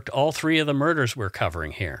had worked all 3 of the murders we're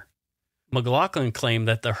covering here. McLaughlin claimed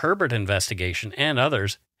that the Herbert investigation and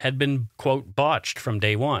others had been, quote, botched from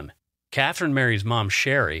day one. Kathryn-Mary's mom,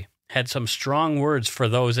 Sherry, had some strong words for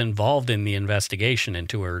those involved in the investigation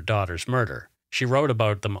into her daughter's murder. She wrote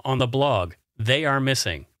about them on the blog,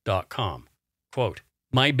 theyaremissing.com. Quote,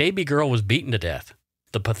 "My baby girl was beaten to death.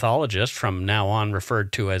 The pathologist, from now on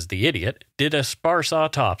referred to as the idiot, did a sparse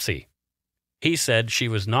autopsy. He said she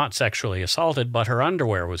was not sexually assaulted, but her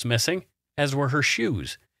underwear was missing, as were her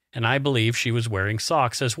shoes, and I believe she was wearing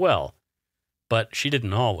socks as well. But she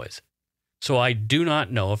didn't always. So I do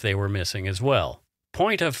not know if they were missing as well.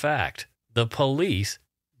 Point of fact, the police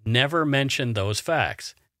never mentioned those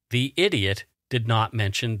facts. The idiot did not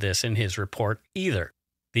mention this in his report either.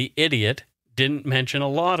 The idiot didn't mention a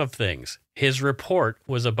lot of things. His report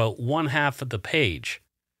was about 1/2 of the page,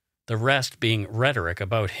 the rest being rhetoric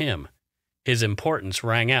about him. His importance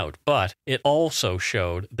rang out, but it also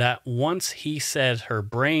showed that once he said her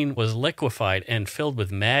brain was liquefied and filled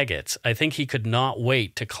with maggots, I think he could not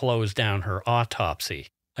wait to close down her autopsy.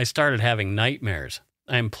 I started having nightmares.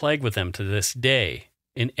 I am plagued with them to this day.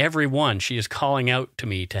 In every one, she is calling out to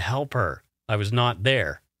me to help her. I was not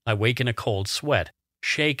there. I wake in a cold sweat,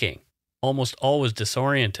 shaking, almost always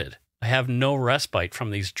disoriented. I have no respite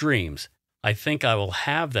from these dreams. I think I will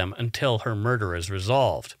have them until her murder is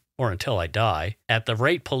resolved, or until I die. At the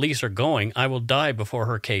rate police are going, I will die before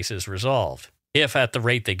her case is resolved. If at the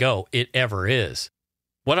rate they go, it ever is.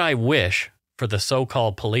 What I wish for the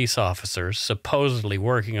so-called police officers supposedly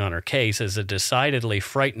working on her case is a decidedly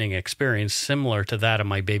frightening experience similar to that of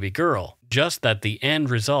my baby girl, just that the end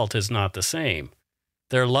result is not the same.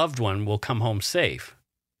 Their loved one will come home safe.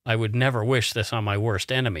 I would never wish this on my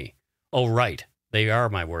worst enemy. Oh, right, they are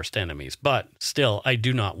my worst enemies, but still, I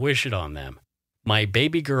do not wish it on them. My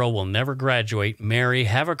baby girl will never graduate, marry,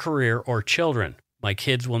 have a career, or children. My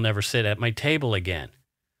kids will never sit at my table again.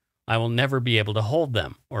 I will never be able to hold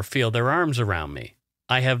them or feel their arms around me.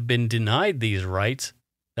 I have been denied these rights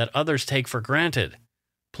that others take for granted.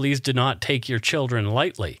 Please do not take your children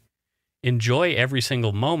lightly. Enjoy every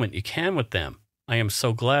single moment you can with them. I am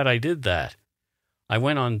so glad I did that. I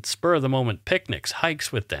went on spur-of-the-moment picnics,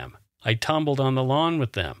 hikes with them. I tumbled on the lawn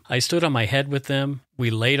with them. I stood on my head with them. We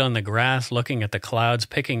laid on the grass looking at the clouds,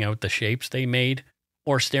 picking out the shapes they made,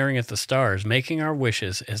 or staring at the stars, making our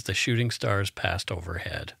wishes as the shooting stars passed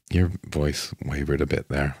overhead. Your voice wavered a bit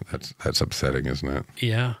there. That's upsetting, isn't it?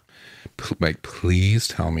 Yeah. Mike, please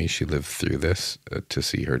tell me she lived through this to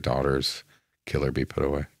see her daughter's killer be put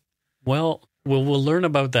away. Well, we'll learn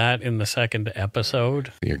about that in the second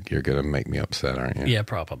episode. You're going to make me upset, aren't you? Yeah,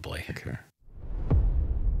 probably. Okay.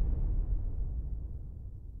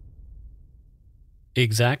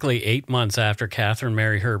 Exactly 8 months after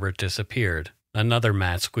Kathryn-Mary Herbert disappeared, another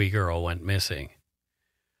Matsqui girl went missing.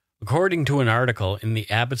 According to an article in the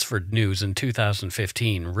Abbotsford News in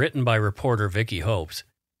 2015, written by reporter Vicky Hopes,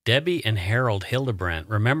 Debbie and Harold Hildebrandt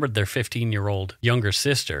remembered their 15-year-old younger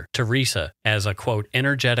sister, Theresa, as a, quote,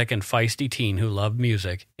 energetic and feisty teen who loved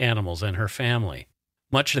music, animals, and her family.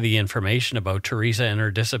 Much of the information about Theresa and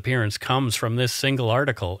her disappearance comes from this single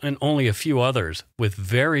article and only a few others, with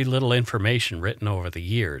very little information written over the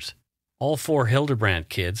years. All four Hildebrandt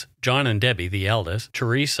kids, John and Debbie, the eldest,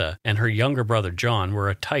 Theresa, and her younger brother John, were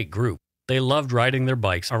a tight group. They loved riding their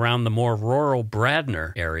bikes around the more rural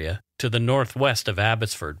Bradner area to the northwest of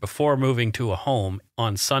Abbotsford before moving to a home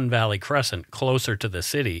on Sun Valley Crescent closer to the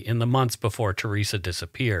city in the months before Theresa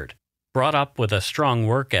disappeared. Brought up with a strong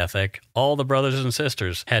work ethic, all the brothers and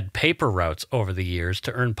sisters had paper routes over the years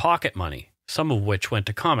to earn pocket money, some of which went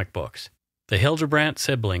to comic books. The Hildebrandt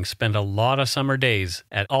siblings spent a lot of summer days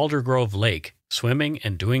at Aldergrove Lake, swimming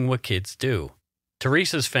and doing what kids do.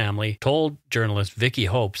 Theresa's family told journalist Vicky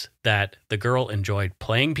Hopes that the girl enjoyed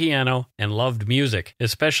playing piano and loved music,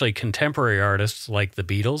 especially contemporary artists like the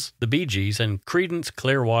Beatles, the Bee Gees, and Creedence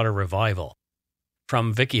Clearwater Revival.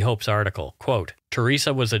 From Vicky Hope's article, quote,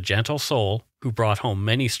 Theresa was a gentle soul who brought home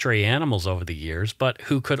many stray animals over the years, but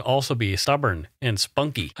who could also be stubborn and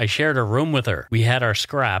spunky. I shared a room with her. We had our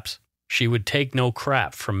scraps. She would take no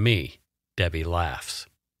crap from me. Debbie laughs.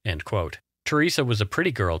 End quote. Theresa was a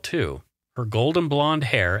pretty girl, too. Her golden blonde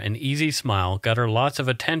hair and easy smile got her lots of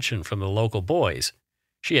attention from the local boys.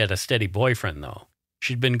 She had a steady boyfriend, though.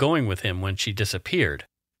 She'd been going with him when she disappeared.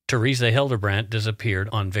 Theresa Hildebrandt disappeared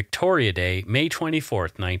on Victoria Day, May 24,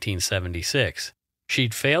 1976.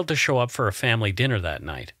 She'd failed to show up for a family dinner that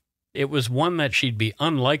night. It was one that she'd be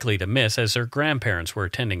unlikely to miss as her grandparents were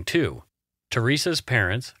attending too. Theresa's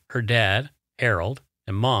parents, her dad, Harold,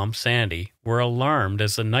 and mom, Sandy, were alarmed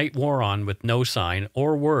as the night wore on with no sign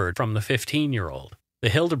or word from the 15-year-old. The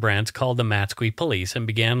Hildebrandts called the Matsqui police and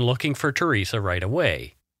began looking for Theresa right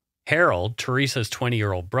away. Harold, Theresa's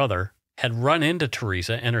 20-year-old brother, had run into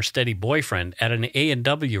Theresa and her steady boyfriend at an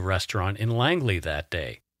A&W restaurant in Langley that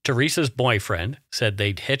day. Theresa's boyfriend said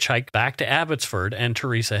they'd hitchhiked back to Abbotsford and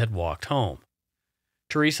Theresa had walked home.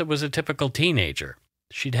 Theresa was a typical teenager.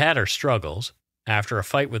 She'd had her struggles. After a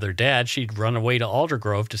fight with her dad, she'd run away to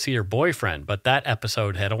Aldergrove to see her boyfriend, but that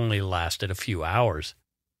episode had only lasted a few hours.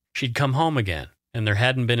 She'd come home again, and there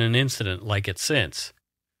hadn't been an incident like it since.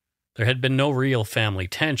 There had been no real family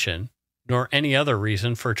tension, nor any other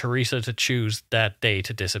reason for Theresa to choose that day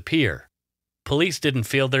to disappear. Police didn't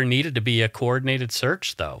feel there needed to be a coordinated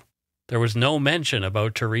search, though. There was no mention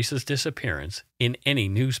about Theresa's disappearance in any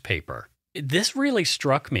newspaper. This really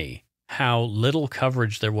struck me, how little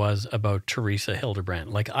coverage there was about Theresa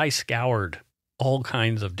Hildebrandt. Like, I scoured all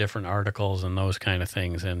kinds of different articles and those kind of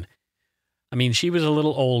things, and I mean, she was a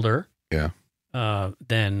little older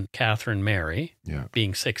than Kathryn-Mary,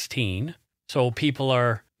 being 16, so people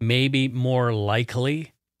are maybe more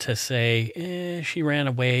likely to say she ran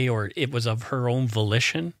away or it was of her own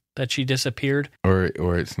volition that she disappeared. Or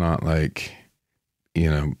it's not like, you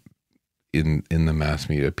know, in the mass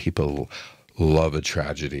media, people love a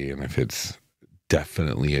tragedy, and if it's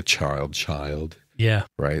definitely a child, yeah,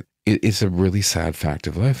 right? It's a really sad fact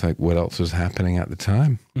of life. Like, what else was happening at the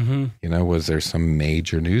time? Mm-hmm. You know, was there some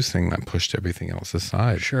major news thing that pushed everything else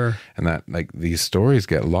aside? Sure. And that, like, these stories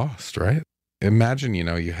get lost, right? Imagine, you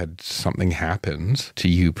know, you had something happens to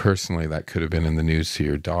you personally that could have been in the news to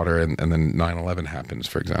your daughter, and then 9/11 happens,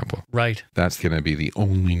 for example. Right. That's going to be the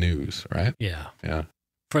only news, right? Yeah. Yeah.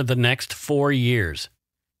 For the next 4 years,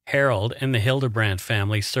 Harold and the Hildebrandt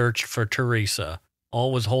family searched for Theresa,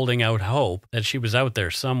 always holding out hope that she was out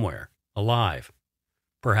there somewhere, alive.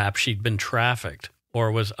 Perhaps she'd been trafficked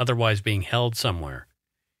or was otherwise being held somewhere.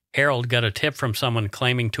 Harold got a tip from someone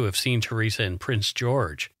claiming to have seen Theresa in Prince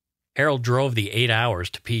George. Harold drove the 8 hours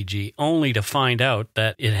to PG only to find out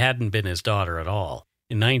that it hadn't been his daughter at all.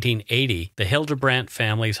 In 1980, the Hildebrandt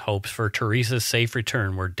family's hopes for Theresa's safe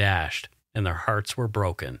return were dashed, and their hearts were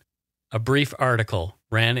broken. A brief article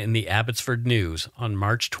ran in the Abbotsford News on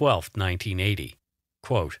March 12, 1980.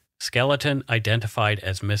 Quote, "Skeleton identified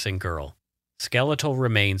as missing girl. Skeletal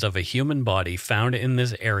remains of a human body found in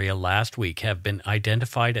this area last week have been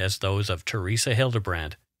identified as those of Theresa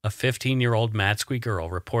Hildebrandt, a 15-year-old Matsqui girl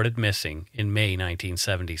reported missing in May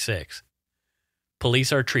 1976.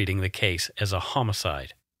 Police are treating the case as a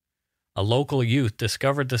homicide. A local youth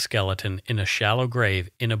discovered the skeleton in a shallow grave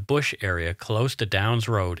in a bush area close to Downs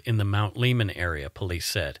Road in the Mount Lehman area, police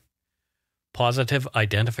said. Positive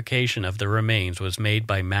identification of the remains was made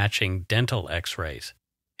by matching dental x-rays.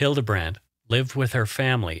 Hildebrandt lived with her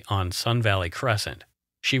family on Sun Valley Crescent.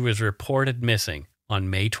 She was reported missing on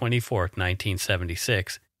May 24,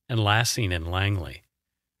 1976, and last seen in Langley.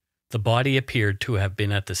 The body appeared to have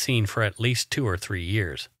been at the scene for at least 2 or 3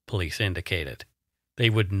 years, police indicated. They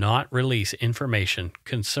would not release information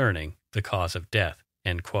concerning the cause of death,"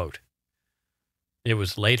 end quote. It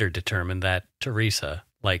was later determined that Theresa,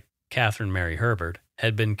 like Kathryn-Mary Herbert,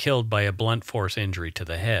 had been killed by a blunt force injury to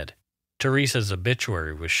the head. Theresa's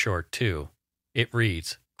obituary was short too. It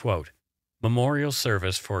reads, quote, "Memorial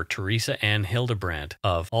service for Theresa Ann Hildebrandt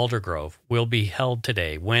of Aldergrove will be held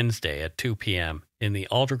today, Wednesday at 2 p.m. in the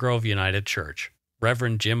Aldergrove United Church,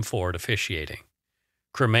 Reverend Jim Ford officiating.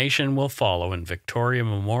 Cremation will follow in Victoria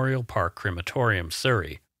Memorial Park Crematorium,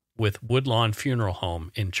 Surrey, with Woodlawn Funeral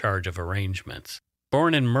Home in charge of arrangements."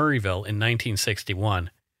 Born in Murrayville in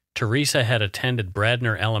 1961, Theresa had attended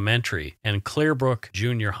Bradner Elementary and Clearbrook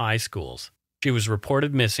Junior High schools. She was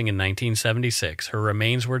reported missing in 1976. Her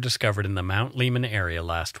remains were discovered in the Mount Lehman area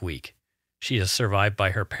last week. She is survived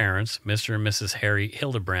by her parents, Mr. and Mrs. Harry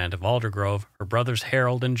Hildebrandt of Aldergrove, her brothers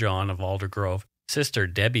Harold and John of Aldergrove, sister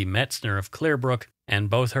Debbie Metzner of Clearbrook, and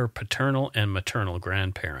both her paternal and maternal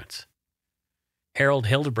grandparents. Harold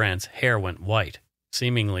Hildebrandt's hair went white,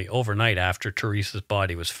 seemingly overnight after Theresa's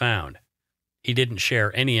body was found. He didn't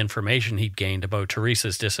share any information he'd gained about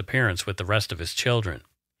Theresa's disappearance with the rest of his children.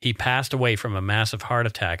 He passed away from a massive heart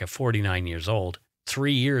attack at 49 years old,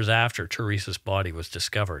 3 years after Theresa's body was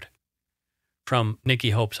discovered. From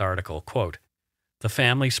Nikki Hope's article, quote, "The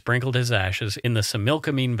family sprinkled his ashes in the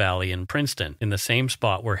Similkameen Valley in Princeton, in the same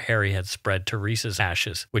spot where Harry had spread Theresa's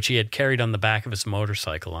ashes, which he had carried on the back of his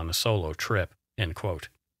motorcycle on a solo trip," end quote.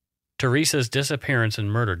 Theresa's disappearance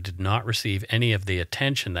and murder did not receive any of the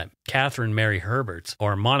attention that Kathryn-Mary Herbert's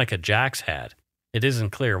or Monica Jack's had. It isn't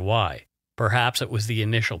clear why. Perhaps it was the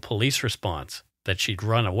initial police response, that she'd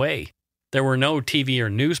run away. There were no TV or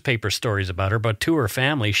newspaper stories about her, but to her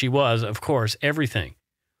family she was, of course, everything.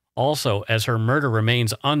 Also, as her murder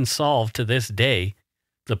remains unsolved to this day,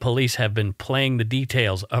 the police have been playing the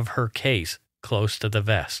details of her case close to the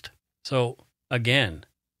vest. So, again,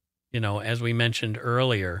 as we mentioned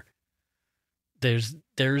earlier,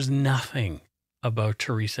 there's nothing about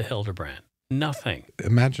Theresa Hildebrandt. Nothing.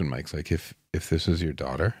 Imagine, Mike's like if this is your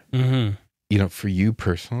daughter, Mm-hmm. For you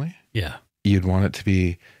personally, Yeah. you'd want it to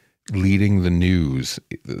be leading the news,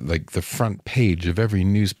 like the front page of every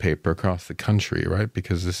newspaper across the country, right?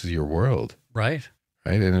 Because this is your world, Right.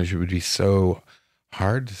 right? And it would be so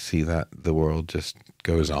hard to see that the world just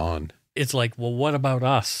goes on. It's like, well, what about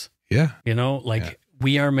us? Yeah. Yeah.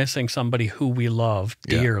 We are missing somebody who we love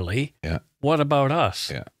dearly. Yeah. What about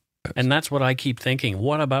us? Yeah. And that's what I keep thinking.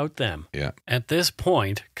 What about them? Yeah. At this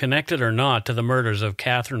point, connected or not to the murders of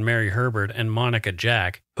Kathryn-Mary Herbert and Monica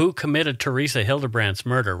Jack, who committed Theresa Hildebrandt's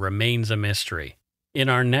murder remains a mystery. In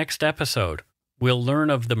our next episode, we'll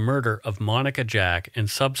learn of the murder of Monica Jack and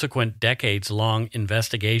subsequent decades-long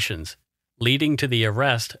investigations, leading to the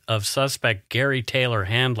arrest of suspect Gary Taylor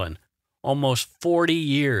Handlin almost 40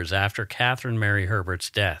 years after Kathryn-Mary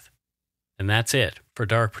Herbert's death. And that's it for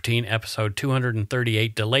Dark Poutine episode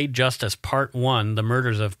 238, Delayed Justice Part 1, The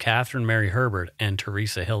Murders of Kathryn-Mary Herbert and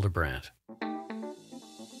Theresa Hildebrandt.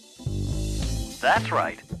 That's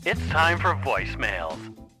right. It's time for voicemails.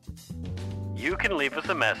 You can leave us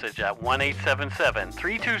a message at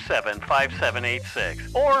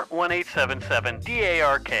 1-877-327-5786 or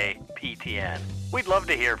 1-877-DARK-PTN. We'd love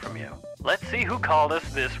to hear from you. Let's see who called us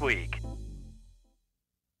this week.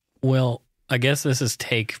 Well, I guess this is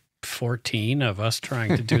take 14 of us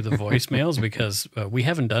trying to do the voicemails because we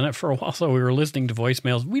haven't done it for a while. So we were listening to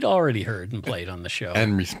voicemails we'd already heard and played on the show.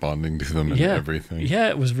 And responding to them and everything. Yeah,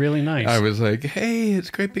 it was really nice. I was like, hey,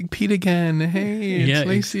 it's Great Big Pete again. Hey, it's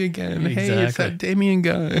Lacey again. Exactly. Hey, it's that Damien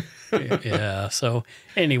guy. Yeah. So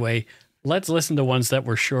anyway, let's listen to ones that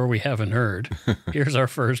we're sure we haven't heard. Here's our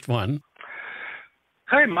first one.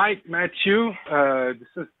 Hi, Mike, Matthew. This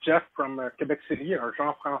is Jeff from Quebec City, or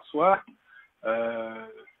Jean-François.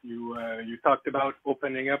 You talked about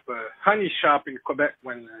opening up a honey shop in Quebec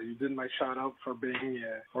when you did my shout out for being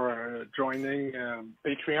joining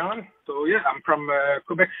Patreon. So yeah, I'm from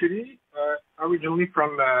Quebec City, originally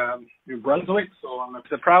from New Brunswick. So I'm a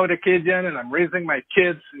proud Acadian, and I'm raising my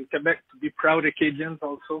kids in Quebec to be proud Acadians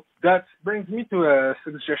also. That brings me to a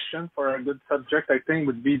suggestion for a good subject. I think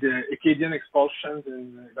would be the Acadian expulsions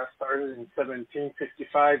that started in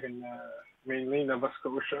 1755 in mainly Nova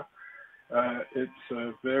Scotia. It's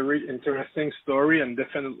a very interesting story and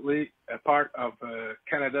definitely a part of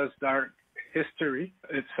Canada's dark history.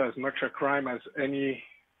 It's as much a crime as any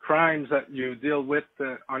crimes that you deal with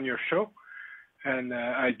on your show. And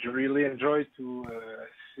I'd really enjoy to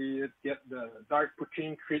see it get the dark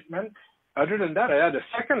poutine treatment. Other than that, I had a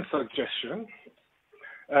second suggestion.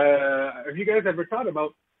 Have you guys ever thought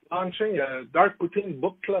about launching a dark poutine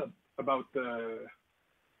book club about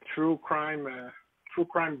true crime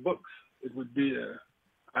books? It would be,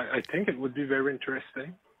 I think it would be very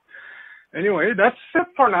interesting. Anyway, that's it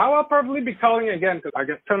for now. I'll probably be calling again because I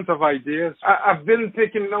get tons of ideas. I've been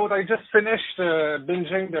taking notes. I just finished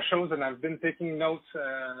binging the shows and I've been taking notes,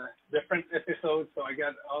 different episodes. So I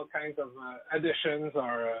got all kinds of additions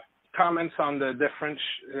or comments on the different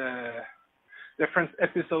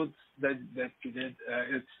episodes that you did.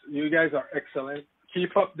 You guys are excellent.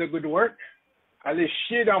 Keep up the good work. Allez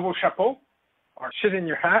chier dans vos chapeaux or shit in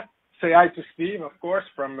your hat. Say hi to Steve, of course,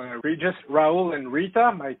 from Regis, Raul, and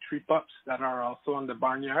Rita, my 3 pups that are also on the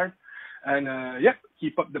barnyard. And,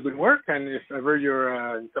 keep up the good work. And if ever you're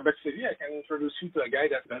in Quebec City, I can introduce you to a guy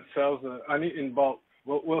that sells honey in bulk.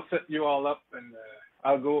 We'll set you all up, and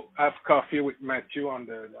I'll go have coffee with Matthew on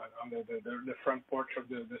the front porch of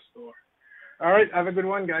the store. All right, have a good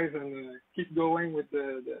one, guys, and keep going with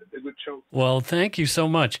the good show. Well, thank you so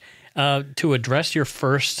much. To address your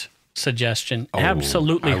first suggestion,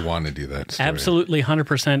 absolutely. I want to do that story. Absolutely,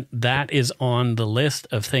 100%. That is on the list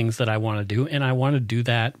of things that I want to do, and I want to do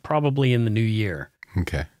that probably in the new year.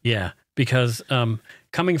 Okay. Yeah, because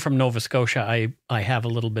coming from Nova Scotia, I have a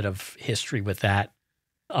little bit of history with that,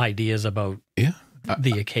 ideas about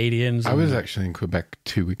the Acadians. I was actually in Quebec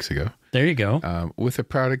 2 weeks ago. There you go. With a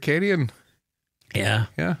proud Acadian. Yeah.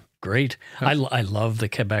 Yeah. Great. I love the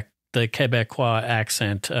Quebecois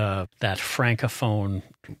accent, that francophone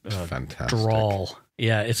fantastic drawl.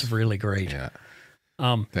 Yeah, it's really great. Yeah.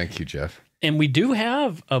 Thank you, Jeff. And we do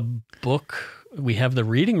have a book. We have the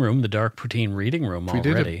reading room, the Dark Poutine reading room already.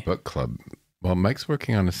 We did a book club. Well, Mike's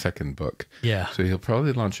working on a second book. Yeah. So he'll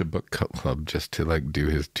probably launch a book club just to do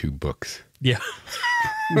his 2 books. Yeah.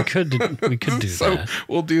 we could do so that.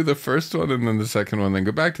 We'll do the first one and then the second one, then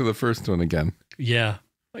go back to the first one again. Yeah.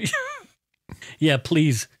 Yeah,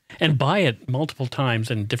 please. And buy it multiple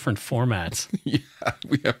times in different formats. Yeah,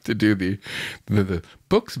 we have to do the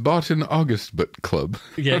books bought in August book club.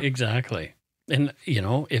 Yeah, exactly. And,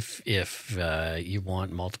 if you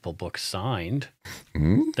want multiple books signed,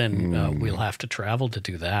 then we'll have to travel to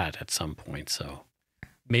do that at some point. So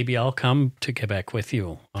maybe I'll come to Quebec with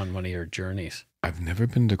you on one of your journeys. I've never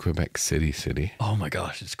been to Quebec City. Oh my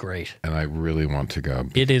gosh, it's great. And I really want to go.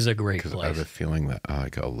 It is a great place. I have a feeling that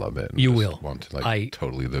I'll love it. You will. Want to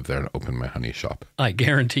totally live there and open my honey shop. I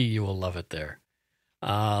guarantee you will love it there.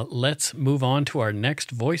 Let's move on to our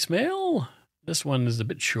next voicemail. This one is a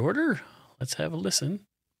bit shorter. Let's have a listen.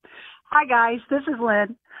 Hi, guys. This is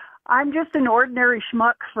Lynn. I'm just an ordinary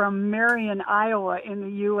schmuck from Marion, Iowa in the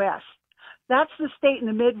U.S. That's the state in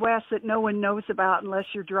the Midwest that no one knows about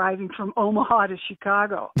unless you're driving from Omaha to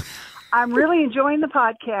Chicago. I'm really enjoying the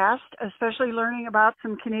podcast, especially learning about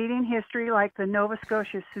some Canadian history like the Nova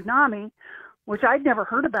Scotia tsunami, which I'd never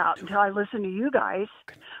heard about until I listened to you guys.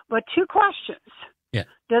 But 2 questions. Yeah.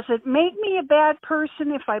 Does it make me a bad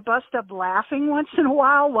person if I bust up laughing once in a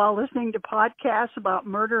while listening to podcasts about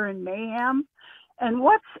murder and mayhem? And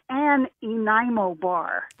what's an Nanaimo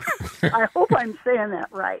bar? I hope I'm saying that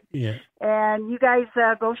right. Yeah. And you guys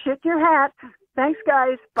go shit your hat. Thanks,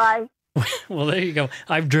 guys. Bye. Well, there you go.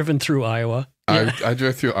 I've driven through Iowa. Yeah. I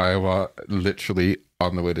drove through Iowa literally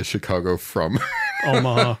on the way to Chicago from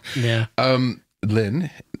Omaha. Yeah. Lynn,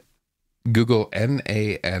 Google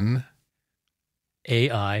Nanaimo.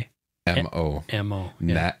 AI. M-O. M-O.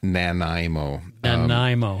 Yeah. Nanaimo.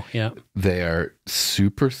 Nanaimo. Yeah. They are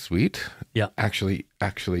super sweet. Yeah. Actually,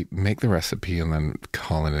 make the recipe and then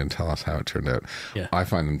call in and tell us how it turned out. Yeah. I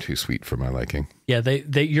find them too sweet for my liking. Yeah.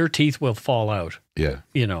 Your teeth will fall out. Yeah.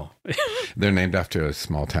 You know. They're named after a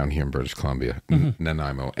small town here in British Columbia. Mm-hmm.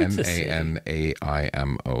 Nanaimo. Nanaimo.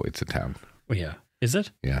 It's a town. Yeah. Is it?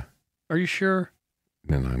 Yeah. Are you sure?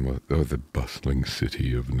 Nanaimo. Oh, the bustling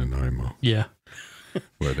city of Nanaimo. Yeah.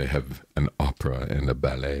 Where they have an opera and a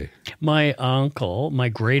ballet. My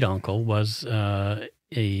great uncle was a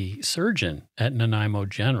surgeon at Nanaimo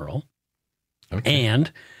General. Okay.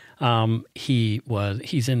 And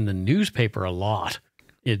he's in the newspaper a lot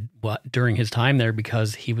during his time there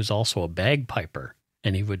because he was also a bagpiper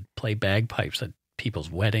and he would play bagpipes at people's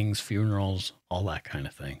weddings, funerals, all that kind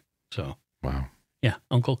of thing. So, wow. Yeah,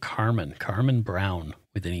 Uncle Carmen Brown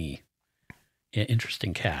with an E. Yeah,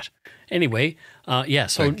 interesting cat. Anyway,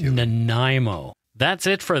 so Nanaimo. That's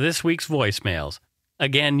it for this week's voicemails.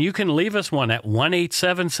 Again, you can leave us one at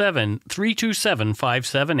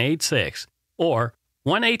 1-877-327-5786 or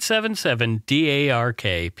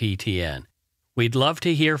 1-877-DARK-PTN. We'd love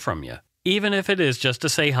to hear from you, even if it is just to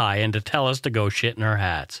say hi and to tell us to go shit in our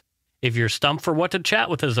hats. If you're stumped for what to chat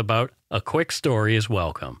with us about, a quick story is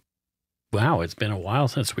welcome. Wow, it's been a while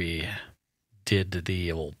since we did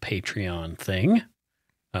the old Patreon thing.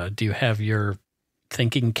 Do you have your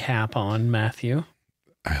thinking cap on, Matthew?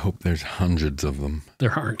 I hope there's hundreds of them.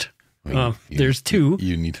 There aren't. There's two.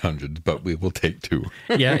 You need hundreds, but we will take two.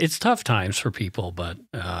 Yeah, it's tough times for people, but...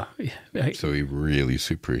 so we really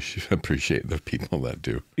appreciate the people that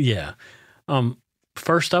do. Yeah.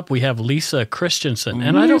 First up, we have Lisa Christensen.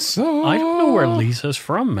 And I don't know where Lisa's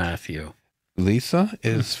from, Matthew. Lisa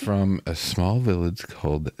is from a small village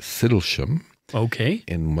called Siddlesham. Okay.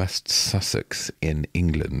 In West Sussex in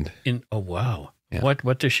England. Oh, wow. Yeah.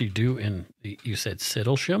 What does she do you said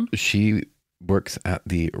Siddlesham? She works at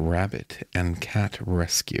the rabbit and cat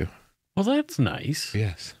rescue. Well, that's nice.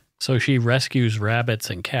 Yes. So she rescues rabbits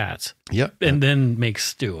and cats. Yep. And then makes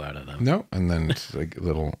stew out of them. No, and then it's like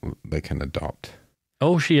they can adopt.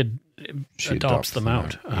 Oh, she adopts them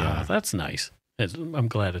out. Yeah. That's nice. I'm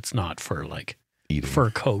glad it's not for like eating fur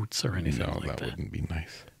coats or anything like that. No, that wouldn't be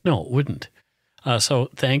nice. No, it wouldn't. So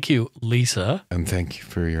thank you, Lisa. And thank you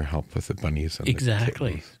for your help with the bunnies. And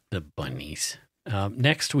exactly. The bunnies.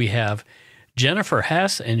 Next we have Jennifer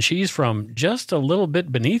Hess, and she's from just a little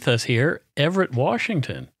bit beneath us here, Everett,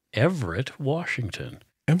 Washington. Everett.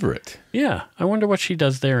 Yeah. I wonder what she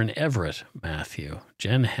does there in Everett, Matthew.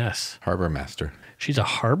 Jen Hess. Harbor master. She's a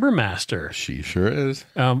harbor master. She sure is.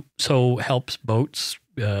 So helps boats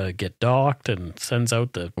get docked and sends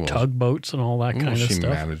out the tugboats and all that kind of stuff. She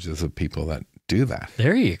manages the people that do that.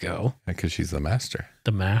 There you go. Because she's the master.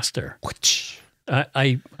 The master.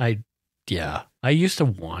 I used to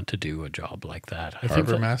want to do a job like that.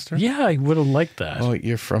 Harbor master? Yeah, I would have liked that. Well,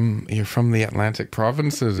 you're from the Atlantic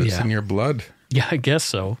provinces. It's in your blood. Yeah, I guess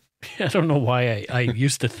so. I don't know why I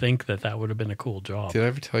used to think that would have been a cool job. Did I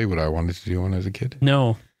ever tell you what I wanted to do when I was a kid?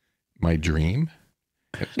 No. My dream?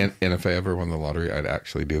 And if I ever won the lottery, I'd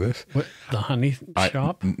actually do this. What? The honey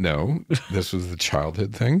shop? No, this was the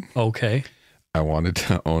childhood thing. Okay. I wanted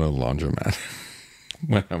to own a laundromat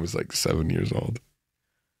when I was like 7 years old.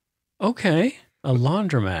 Okay. A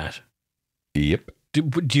laundromat. Yep.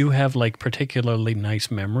 Do you have like particularly nice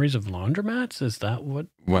memories of laundromats? Is that what?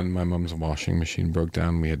 When my mom's washing machine broke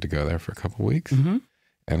down, we had to go there for a couple of weeks. Mm-hmm.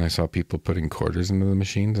 And I saw people putting quarters into the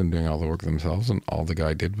machines and doing all the work themselves. And all the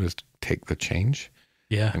guy did was take the change.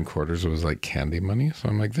 Yeah. And quarters was like candy money. So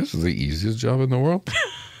I'm like, this is the easiest job in the world.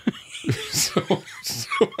 so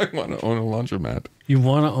I want to own a laundromat. You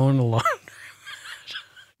want to own a laundromat?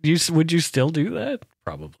 Would you still do that?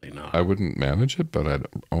 Probably not. I wouldn't manage it, but I'd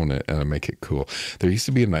own it and I'd make it cool. There used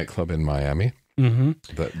to be a nightclub in Miami. Mm-hmm.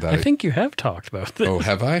 I think you have talked about this. Oh,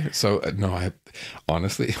 have I? So, no, I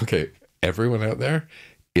honestly, okay, everyone out there,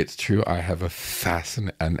 it's true. I have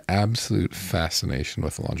an absolute fascination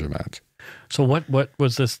with laundromats. So what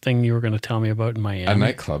was this thing you were going to tell me about in Miami? A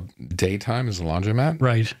nightclub. Daytime is a laundromat.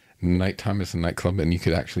 Right. Nighttime is a nightclub, and you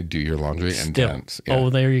could actually do your laundry and dance. Yeah.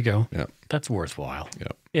 Oh, there you go. Yeah. That's worthwhile. Yeah.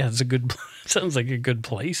 Yeah, sounds like a good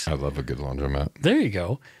place. I love a good laundromat. There you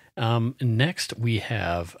go. Next we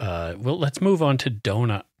have, let's move on to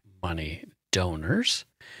donut money donors.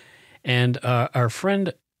 And our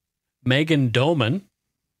friend Megan Doman,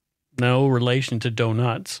 no relation to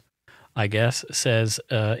donuts, I guess, says,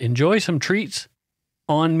 enjoy some treats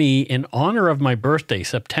on me in honor of my birthday,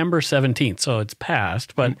 September 17th. So it's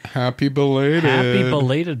past, but happy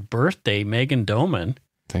belated birthday, Megan Doman.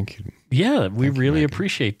 Thank you. Yeah, we really Megan.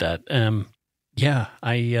 appreciate that.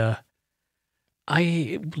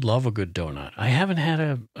 I love a good donut. I haven't had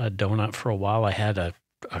a donut for a while. I had a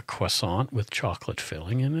croissant with chocolate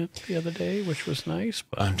filling in it the other day, which was nice.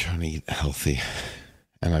 But I'm trying to eat healthy,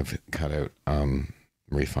 and I've cut out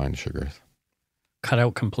refined sugars. Cut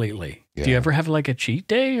out completely. Yeah. Do you ever have like a cheat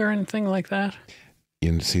day or anything like that?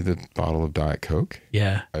 You see the bottle of Diet Coke?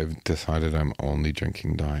 Yeah. I've decided I'm only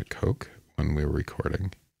drinking Diet Coke when we're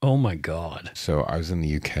recording. Oh my God. So I was in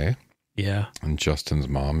the UK. Yeah. And Justin's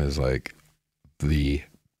mom is like the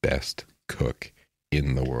best cook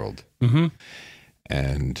in the world. Mm-hmm.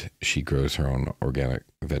 And she grows her own organic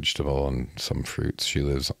vegetable and some fruits. She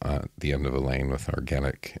lives at the end of a lane with an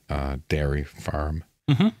organic dairy farm.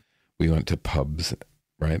 Mm-hmm. We went to pubs,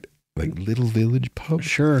 right? Like little village pubs.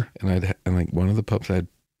 Sure. And like one of the pubs I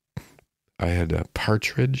had a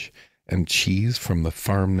partridge and cheese from the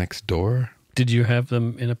farm next door. Did you have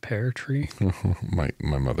them in a pear tree? My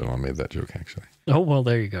mother-in-law made that joke, actually. Oh, well,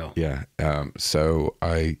 there you go. Yeah. So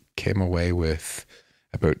I came away with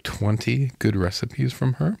about 20 good recipes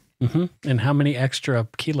from her. Mm-hmm. And how many extra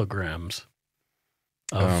kilograms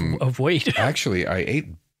of weight? Actually, I ate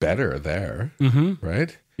better there, mm-hmm.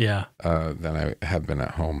 right? Yeah. Than I have been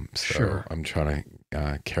at home. So sure. I'm trying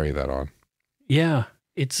to carry that on. Yeah.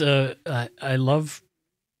 It's I love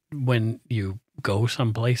when you go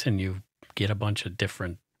someplace and you get a bunch of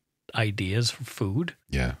different ideas for food.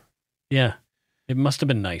 Yeah. Yeah. It must have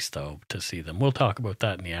been nice, though, to see them. We'll talk about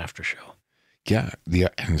that in the after show. Yeah.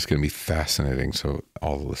 And it's going to be fascinating. So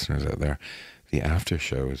all the listeners out there, the after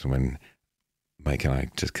show is when Mike and I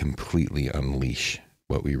just completely unleash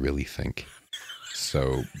what we really think.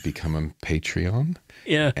 So become a Patreon.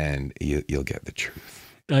 Yeah. And you'll get the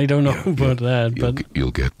truth. I don't know about that, but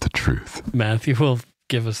you'll get the truth. Matthew will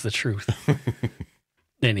give us the truth.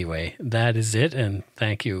 Anyway, that is it. And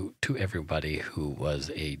thank you to everybody who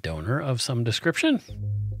was a donor of some description.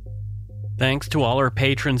 Thanks to all our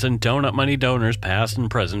patrons and Donut Money donors, past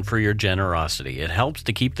and present, for your generosity. It helps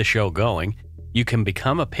to keep the show going. You can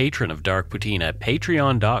become a patron of Dark Poutine at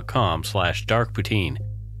patreon.com/darkpoutine.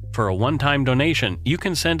 For a one-time donation, you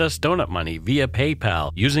can send us donut money via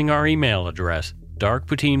PayPal using our email address,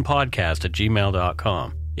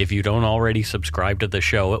 darkpoutinepodcast@gmail.com. If you don't already subscribe to the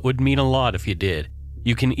show, it would mean a lot if you did.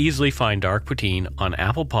 You can easily find Dark Poutine on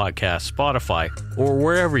Apple Podcasts, Spotify, or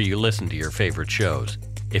wherever you listen to your favorite shows.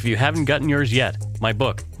 If you haven't gotten yours yet, my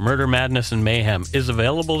book, Murder, Madness, and Mayhem, is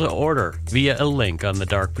available to order via a link on the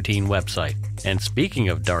Dark Poutine website. And speaking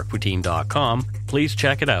of darkpoutine.com, please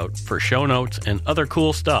check it out for show notes and other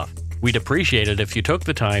cool stuff. We'd appreciate it if you took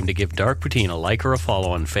the time to give Dark Poutine a like or a follow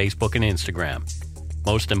on Facebook and Instagram.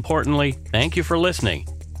 Most importantly, thank you for listening,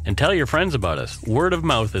 and tell your friends about us. Word of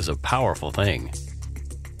mouth is a powerful thing.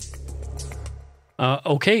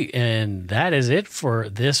 Okay, and that is it for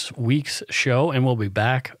this week's show, and we'll be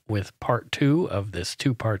back with part 2 of this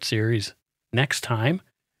 2-part series next time.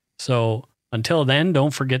 So until then,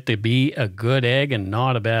 don't forget to be a good egg and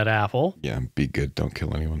not a bad apple. Yeah, be good. Don't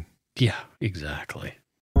kill anyone. Yeah, exactly.